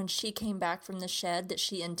that when she came back from the shed that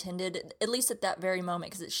she intended, at least at that very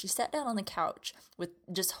moment, because she sat down on the couch with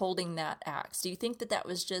just holding that axe, do you think that that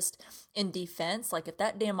was just in defense? Like, if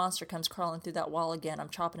that damn monster comes crawling through that wall again, I'm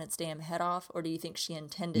chopping its damn head off? Or do you think she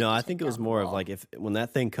intended No, to I take think it was down the more of wall? like when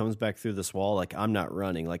that thing comes back through this wall, like I'm not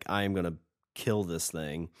running, like I am going to kill this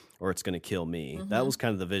thing or it's going to kill me. Mm-hmm. That was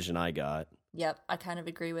kind of the vision I got. Yep, I kind of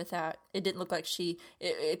agree with that. It didn't look like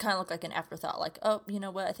it kind of looked like an afterthought, like, oh, you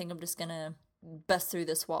know what, I think I'm just going to bust through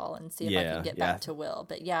this wall and see if I can get back to Will.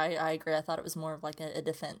 But yeah, I agree. I thought it was more of like a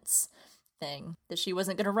defense thing, that she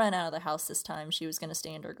wasn't going to run out of the house this time. She was going to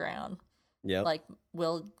stand her ground. Yep. Like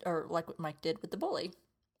Will, or like what Mike did with the bully.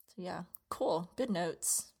 So yeah, cool. Good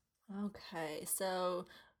notes. Okay, so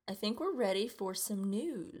I think we're ready for some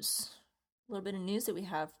news. A little bit of news that we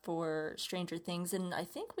have for Stranger Things, and I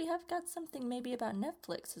think we have got something maybe about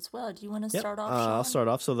Netflix as well. Do you want to start off, Sean? I'll start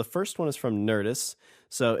off. So the first one is from Nerdist.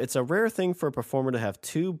 So it's a rare thing for a performer to have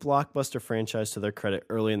 2 blockbuster franchises to their credit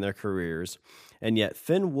early in their careers, and yet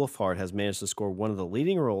Finn Wolfhard has managed to score one of the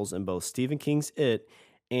leading roles in both Stephen King's It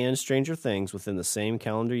and Stranger Things within the same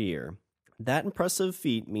calendar year. That impressive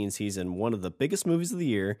feat means he's in one of the biggest movies of the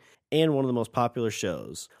year and one of the most popular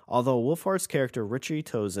shows. Although Wolfhard's character Richie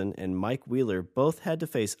Tozen and Mike Wheeler both had to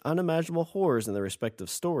face unimaginable horrors in their respective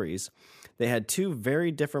stories, they had 2 very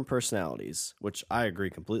different personalities, which I agree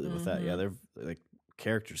completely with that. Yeah, they're like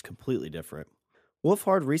characters completely different.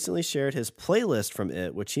 Wolfhard recently shared his playlist from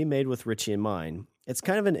It, which he made with Richie in mind. It's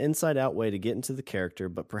kind of an inside-out way to get into the character,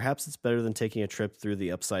 but perhaps it's better than taking a trip through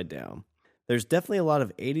the Upside Down. There's definitely a lot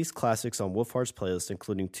of 80s classics on Wolfhard's playlist,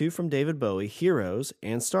 including 2 from David Bowie, Heroes,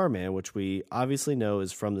 and Starman, which we obviously know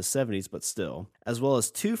is from the 70s, but still, as well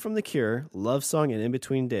as 2 from The Cure, Love Song and In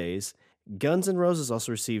Between Days. Guns N' Roses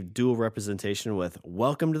also received dual representation with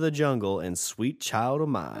Welcome to the Jungle and Sweet Child of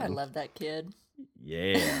Mine. I love that kid.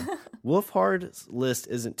 Yeah. Wolfhard's list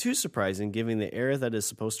isn't too surprising given the era that is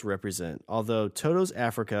supposed to represent, although Toto's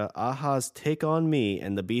Africa, Aha's Take On Me,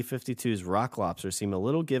 and the B-52's Rock Lobster seem a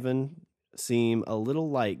little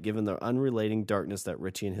light given the unrelating darkness that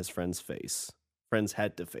Richie and his friends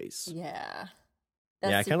had to face. Yeah.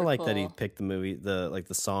 Yeah, I kind of like cool. that he picked the movie, the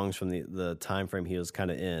songs from the time frame he was kind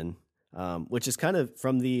of in, which is kind of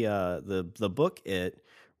from the book.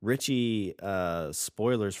 Richie,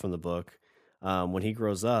 spoilers from the book. When he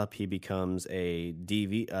grows up, he becomes a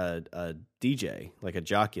DJ, like a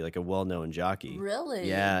jockey, like a well-known jockey. Really?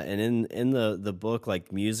 Yeah, and in the book,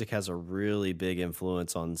 like music has a really big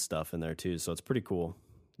influence on stuff in there too. So it's pretty cool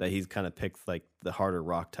that he's kind of picked like the harder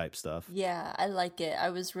rock type stuff. Yeah, I like it. I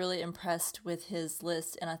was really impressed with his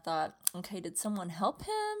list, and I thought, okay, did someone help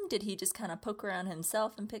him? Did he just kind of poke around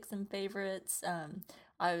himself and pick some favorites?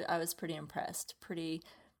 I was pretty impressed. Pretty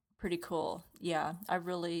cool. Yeah, I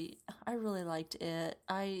really liked it.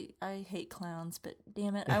 I hate clowns, but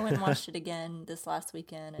damn it, I went and watched it again this last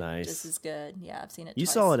weekend, and Nice. just as good. Yeah, I've seen it You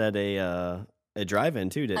twice. saw it at a drive-in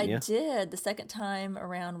too, didn't you? I did. The second time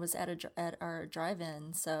around was at our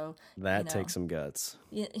drive-in, so That takes some guts.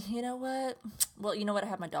 you know what? Well, you know what? I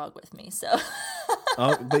have my dog with me, so.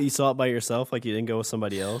 Oh, but you saw it by yourself? Like you didn't go with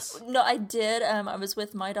somebody else? No, I did. I was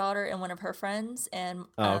with my daughter and one of her friends, and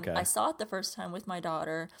okay. I saw it the first time with my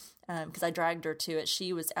daughter because I dragged her to it.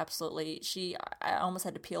 She was I almost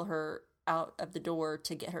had to peel her out of the door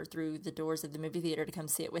to get her through the doors of the movie theater to come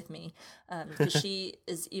see it with me because she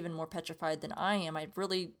is even more petrified than I am. I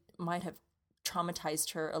really might have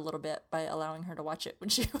traumatized her a little bit by allowing her to watch it when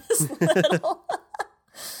she was little.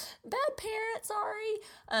 Bad parent,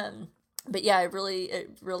 sorry. But yeah, it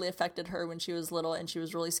really affected her when she was little, and she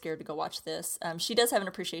was really scared to go watch this. She does have an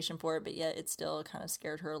appreciation for it, but yet it still kind of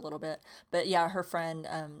scared her a little bit. But yeah, her friend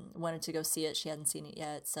wanted to go see it. She hadn't seen it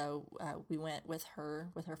yet, so we went with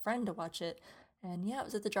her friend to watch it. And yeah, it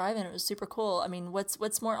was at the drive-in. It was super cool. I mean,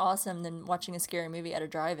 what's more awesome than watching a scary movie at a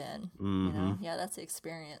drive-in? Mm-hmm. You know? Yeah, that's the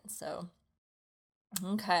experience. So.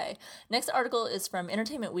 Okay. Next article is from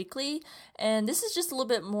Entertainment Weekly, and this is just a little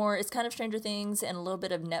bit more, it's kind of Stranger Things and a little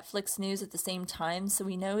bit of Netflix news at the same time. So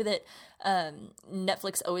we know that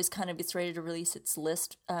Netflix always kind of gets ready to release its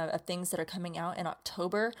list of things that are coming out in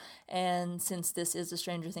October. And since this is a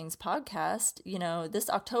Stranger Things podcast, this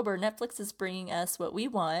October, Netflix is bringing us what we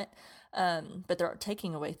want. But they're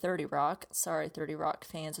taking away 30 Rock. Sorry, 30 Rock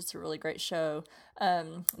fans. It's a really great show.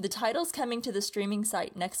 The titles coming to the streaming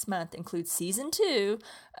site next month include Season 2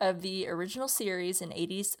 of the original series and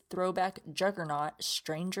 80s throwback juggernaut,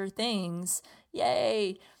 Stranger Things.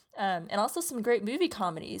 Yay! And also some great movie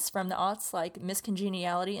comedies from the aughts like Miss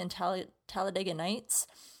Congeniality and Talladega Nights,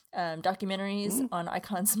 documentaries on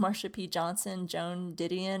icons Marsha P. Johnson, Joan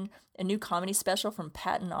Didion, a new comedy special from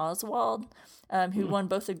Patton Oswalt, who won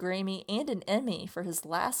both a Grammy and an Emmy for his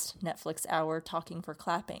last Netflix hour, Talking for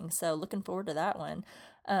Clapping. So looking forward to that one.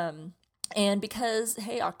 And because,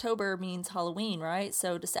 hey, October means Halloween, right?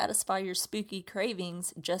 So to satisfy your spooky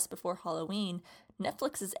cravings just before Halloween,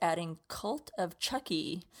 Netflix is adding Cult of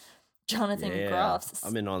Chucky, Jonathan Groff's.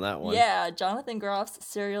 I'm in on that one. Yeah, Jonathan Groff's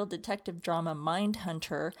serial detective drama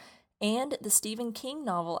Mindhunter, and the Stephen King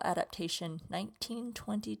novel adaptation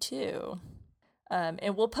 1922.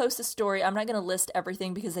 And we'll post a story. I'm not going to list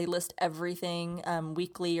everything because they list everything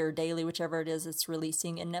weekly or daily, whichever it is it's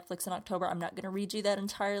releasing in Netflix in October. I'm not going to read you that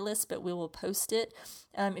entire list, but we will post it.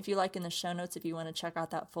 If you like in the show notes, if you want to check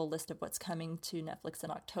out that full list of what's coming to Netflix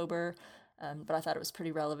in October. But I thought it was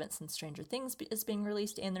pretty relevant since Stranger Things is being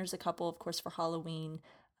released. And there's a couple, of course, for Halloween,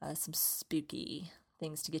 some spooky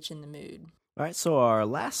things to get you in the mood. All right, so our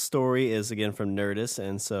last story is again from Nerdist,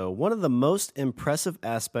 and so one of the most impressive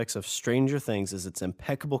aspects of Stranger Things is its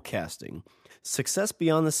impeccable casting. Success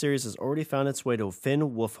beyond the series has already found its way to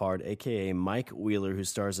Finn Wolfhard, aka Mike Wheeler, who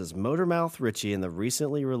stars as Motormouth Richie in the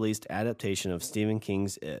recently released adaptation of Stephen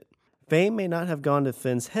King's It. Fame may not have gone to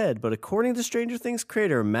Finn's head, but according to Stranger Things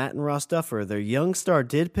creator Matt and Ross Duffer, their young star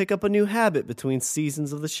did pick up a new habit between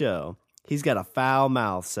seasons of the show. He's got a foul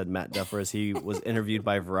mouth, said Matt Duffer as he was interviewed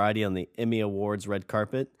by Variety on the Emmy Awards red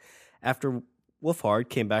carpet. After Wolfhard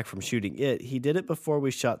came back from shooting It, he did it before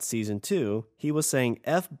we shot season 2. He was saying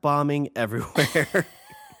F-bombing everywhere.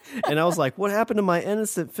 And I was like, what happened to my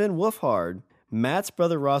innocent Finn Wolfhard? Matt's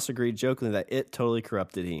brother Ross agreed jokingly that It totally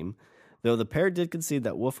corrupted him. Though the pair did concede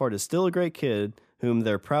that Wolfhard is still a great kid, whom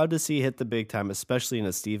they're proud to see hit the big time, especially in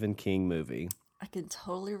a Stephen King movie. I can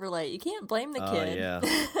totally relate. You can't blame the kid. Yeah.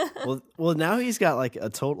 well, now he's got like a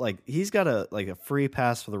total, he's got a free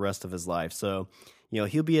pass for the rest of his life. So,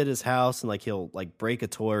 he'll be at his house and he'll break a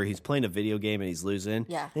toy, or he's playing a video game and he's losing.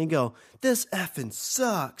 Yeah. And he'd go, "This effing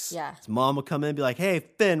sucks." Yeah. His mom will come in and be like, "Hey,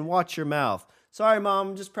 Finn, watch your mouth." "Sorry, Mom,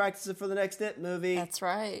 I'm just practicing for the next It movie." That's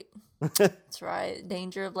right. That's right.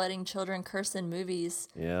 Danger of letting children curse in movies.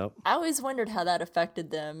 Yep. I always wondered how that affected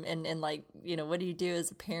them, and what do you do as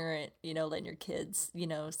a parent, letting your kids,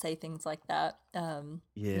 say things like that.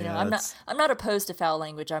 Yeah. I'm not opposed to foul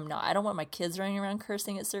language. I'm not. I don't want my kids running around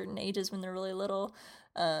cursing at certain ages when they're really little.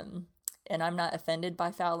 And I'm not offended by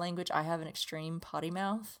foul language. I have an extreme potty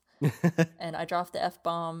mouth, and I drop the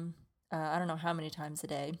F-bomb. I don't know how many times a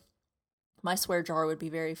day. My swear jar would be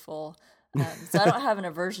very full. So I don't have an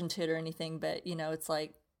aversion to it or anything, but it's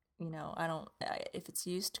if it's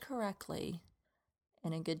used correctly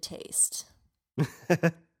and in good taste,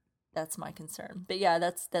 that's my concern. But yeah,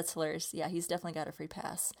 that's hilarious. Yeah, he's definitely got a free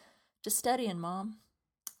pass. Just studying, Mom.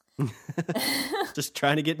 Just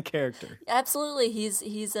trying to get in character. Absolutely. He's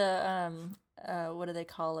a what do they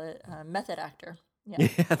call it? Method actor.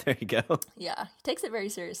 Yeah, there you go. Yeah, he takes it very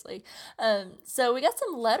seriously. So we got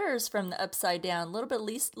some letters from the Upside Down, a little bit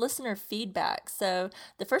listener feedback. So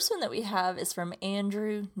the first one that we have is from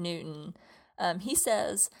Andrew Newton. He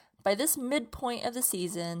says, "By this midpoint of the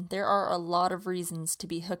season, there are a lot of reasons to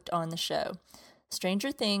be hooked on the show.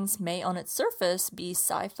 Stranger Things may on its surface be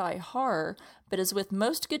sci-fi horror, but as with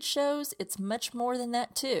most good shows, it's much more than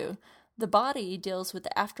that too. The Body deals with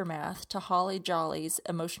the aftermath to Holly Jolly's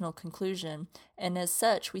emotional conclusion, and as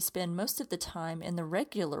such, we spend most of the time in the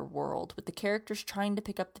regular world with the characters trying to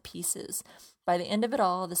pick up the pieces. By the end of it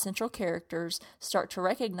all, the central characters start to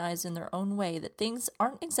recognize in their own way that things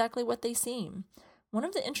aren't exactly what they seem. One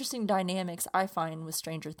of the interesting dynamics I find with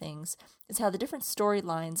Stranger Things is how the different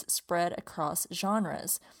storylines spread across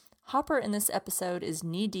genres. Hopper in this episode is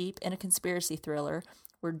knee-deep in a conspiracy thriller,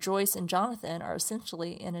 where Joyce and Jonathan are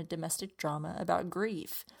essentially in a domestic drama about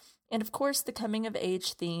grief. And of course, the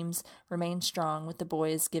coming-of-age themes remain strong, with the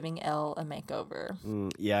boys giving Elle a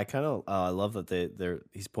makeover." Yeah, I kind of love that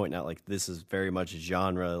he's pointing out this is very much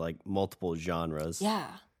genre, multiple genres.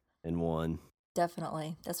 Yeah. In one.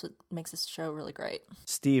 Definitely. That's what makes this show really great.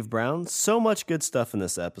 Steve Brown, so much good stuff in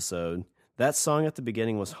this episode. That song at the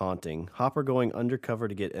beginning was haunting. Hopper going undercover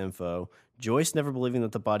to get info. Joyce never believing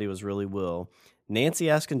that the body was really Will. Nancy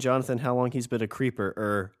asking Jonathan how long he's been a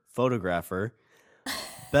creeper, photographer.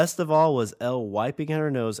 Best of all was Elle wiping at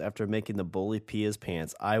her nose after making the bully pee his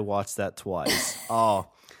pants. I watched that twice. Oh,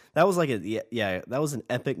 that was that was an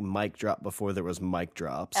epic mic drop before there was mic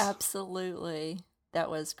drops. Absolutely. That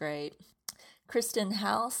was great. Kristen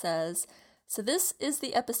Howell says, So this is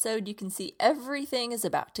the episode you can see everything is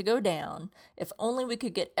about to go down. If only we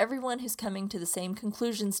could get everyone who's coming to the same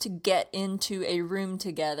conclusions to get into a room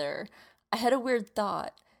together. I had a weird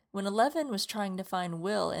thought. When Eleven was trying to find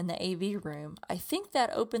Will in the AV room, I think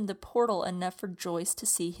that opened the portal enough for Joyce to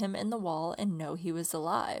see him in the wall and know he was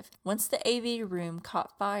alive. Once the AV room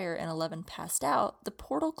caught fire and Eleven passed out, the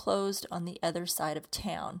portal closed on the other side of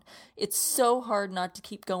town. It's so hard not to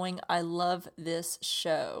keep going. I love this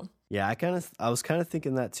show. Yeah, I was kind of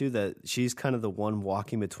thinking that too, that she's kind of the one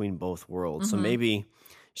walking between both worlds. So maybe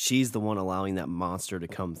she's the one allowing that monster to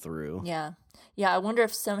come through. Yeah. Yeah, I wonder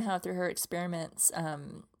if somehow through her experiments,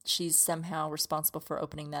 she's somehow responsible for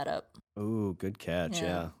opening that up. Ooh, good catch,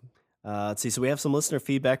 Yeah. Let's see, so we have some listener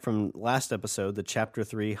feedback from last episode, the Chapter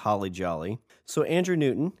 3, Holly Jolly. So Andrew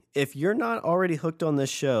Newton, if you're not already hooked on this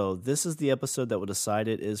show, this is the episode that will decide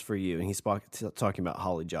it is for you. And he's talking about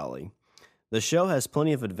Holly Jolly. The show has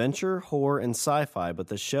plenty of adventure, horror, and sci-fi, but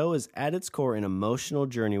the show is at its core an emotional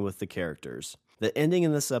journey with the characters. The ending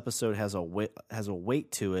in this episode has a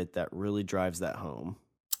weight to it that really drives that home.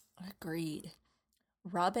 Agreed.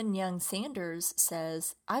 Robin Young Sanders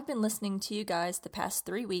says, I've been listening to you guys the past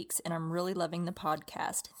 3 weeks and I'm really loving the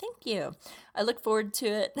podcast. Thank you. I look forward to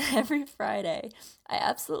it every Friday. I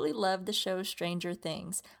absolutely love the show Stranger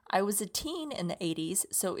Things. I was a teen in the 80s,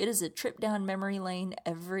 so it is a trip down memory lane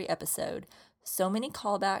every episode. So many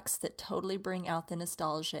callbacks that totally bring out the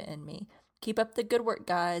nostalgia in me. Keep up the good work,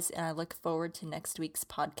 guys, and I look forward to next week's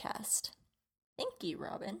podcast. Thank you,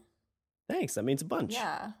 Robin. Thanks, that means a bunch.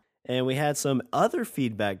 Yeah. And we had some other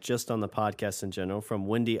feedback just on the podcast in general from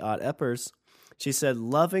Wendy Ott Eppers. She said,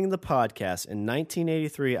 loving the podcast. In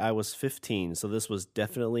 1983, I was 15, so this was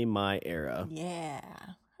definitely my era. Yeah.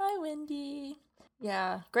 Hi, Wendy.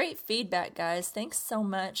 Yeah, great feedback, guys. Thanks so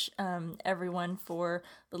much, everyone, for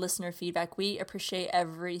the listener feedback. We appreciate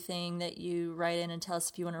everything that you write in and tell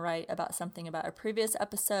us if you want to write about something about a previous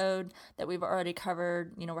episode that we've already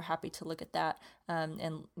covered. You know, we're happy to look at that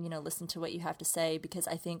and, you know, listen to what you have to say, because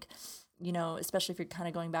I think, you know, especially if you're kind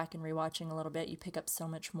of going back and rewatching a little bit, you pick up so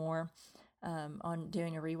much more on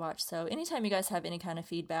doing a rewatch. So anytime you guys have any kind of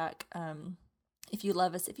feedback, if you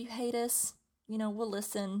love us, if you hate us, you know, we'll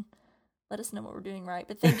listen. Let us know what we're doing right.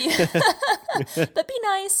 But thank you. But be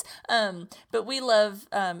nice. But we love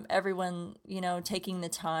everyone, you know, taking the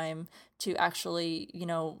time to actually, you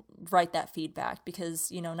know, write that feedback,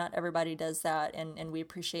 because, you know, not everybody does that. And we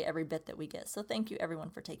appreciate every bit that we get. So thank you,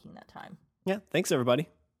 everyone, for taking that time. Yeah, thanks, everybody.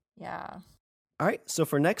 Yeah. All right, so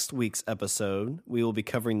for next week's episode, we will be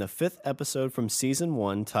covering the 5th episode from Season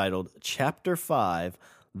 1 titled Chapter 5,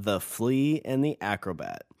 The Flea and the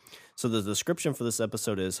Acrobat. So the description for this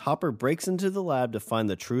episode is, Hopper breaks into the lab to find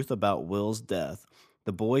the truth about Will's death.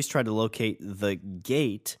 The boys try to locate the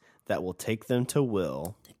gate that will take them to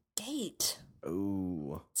Will. The gate.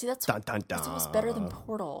 Ooh. See, that's almost better than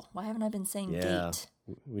portal. Why haven't I been saying gate?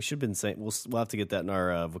 We should have been saying, we'll have to get that in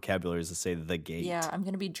our vocabularies to say the gate. Yeah, I'm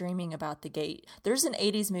going to be dreaming about the gate. There's an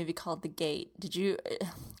 80s movie called The Gate. Did you,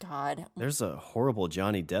 God. There's a horrible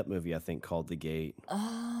Johnny Depp movie, I think, called The Gate.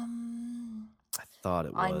 I thought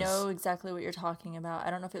it was. I know exactly what you're talking about. I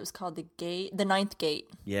don't know if it was called The Gate. The Ninth Gate.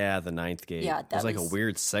 Yeah, The Ninth Gate. Yeah, There's like a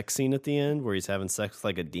weird sex scene at the end where he's having sex with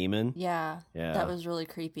like a demon. Yeah. Yeah. That was really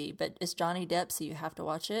creepy. But it's Johnny Depp, so you have to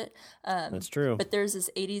watch it. That's true. But there's this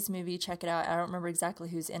 80s movie. Check it out. I don't remember exactly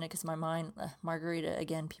who's in it because my mind, Margarita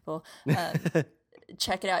again, people.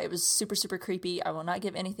 Check it out. It was super, super creepy. I will not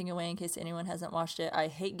give anything away in case anyone hasn't watched it. I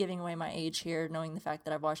hate giving away my age here, knowing the fact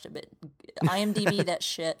that I've watched it, but IMDb that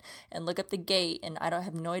shit and look up The Gate, and I don't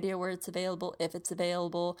have no idea where it's available, if it's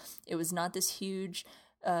available. It was not this huge,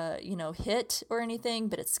 hit or anything,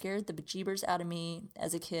 but it scared the bejeebers out of me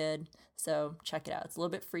as a kid. So check it out. It's a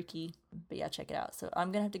little bit freaky, but yeah, check it out. So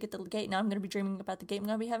I'm going to have to get The Gate. Now I'm going to be dreaming about The Gate. I'm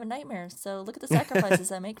going to be having nightmares. So look at the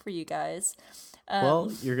sacrifices I make for you guys.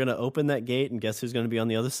 Well, you're going to open that gate and guess who's going to be on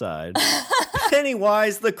the other side?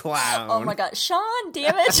 Pennywise the Clown. Oh my God. Sean,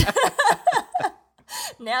 damn it.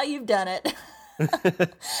 Now you've done it.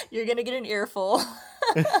 You're going to get an earful.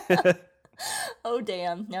 Oh,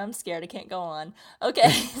 damn. Now I'm scared. I can't go on.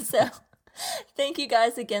 Okay, so thank you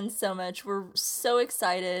guys again so much. We're so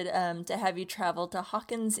excited to have you travel to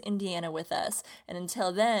Hawkins, Indiana with us. And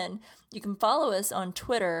until then, you can follow us on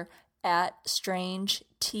Twitter at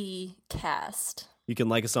StrangeTcast. You can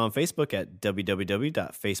like us on Facebook at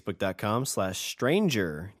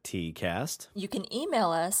www.facebook.com/StrangerTcast. You can email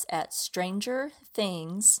us at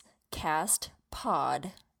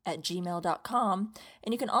strangerthingscastpod@gmail.com.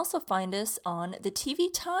 And you can also find us on the TV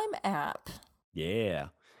Time app. Yeah.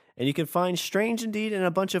 And you can find Strange Indeed and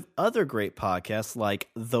a bunch of other great podcasts like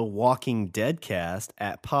The Walking Dead Cast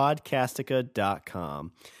at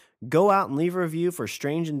podcastica.com. Go out and leave a review for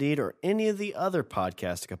Strange Indeed or any of the other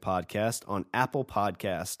Podcastica podcasts on Apple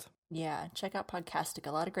Podcast. Yeah, check out Podcastic.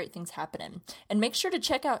 A lot of great things happening. And make sure to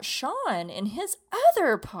check out Sean and his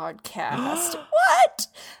other podcast. What?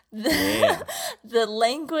 The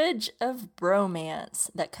Language of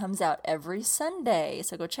Bromance that comes out every Sunday.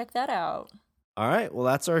 So go check that out. All right, well,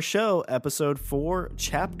 that's our show, episode 4,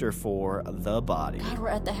 chapter 4, The Body. God, we're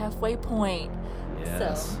at the halfway point.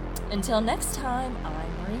 Yes. So until next time,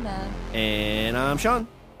 I'm Marina. And I'm Sean.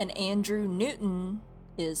 And Andrew Newton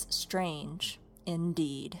is strange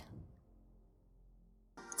indeed.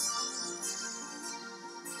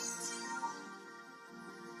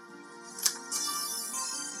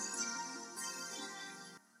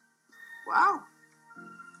 Wow.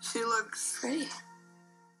 She looks Pretty.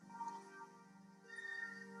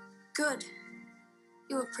 Good.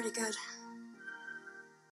 You look pretty good.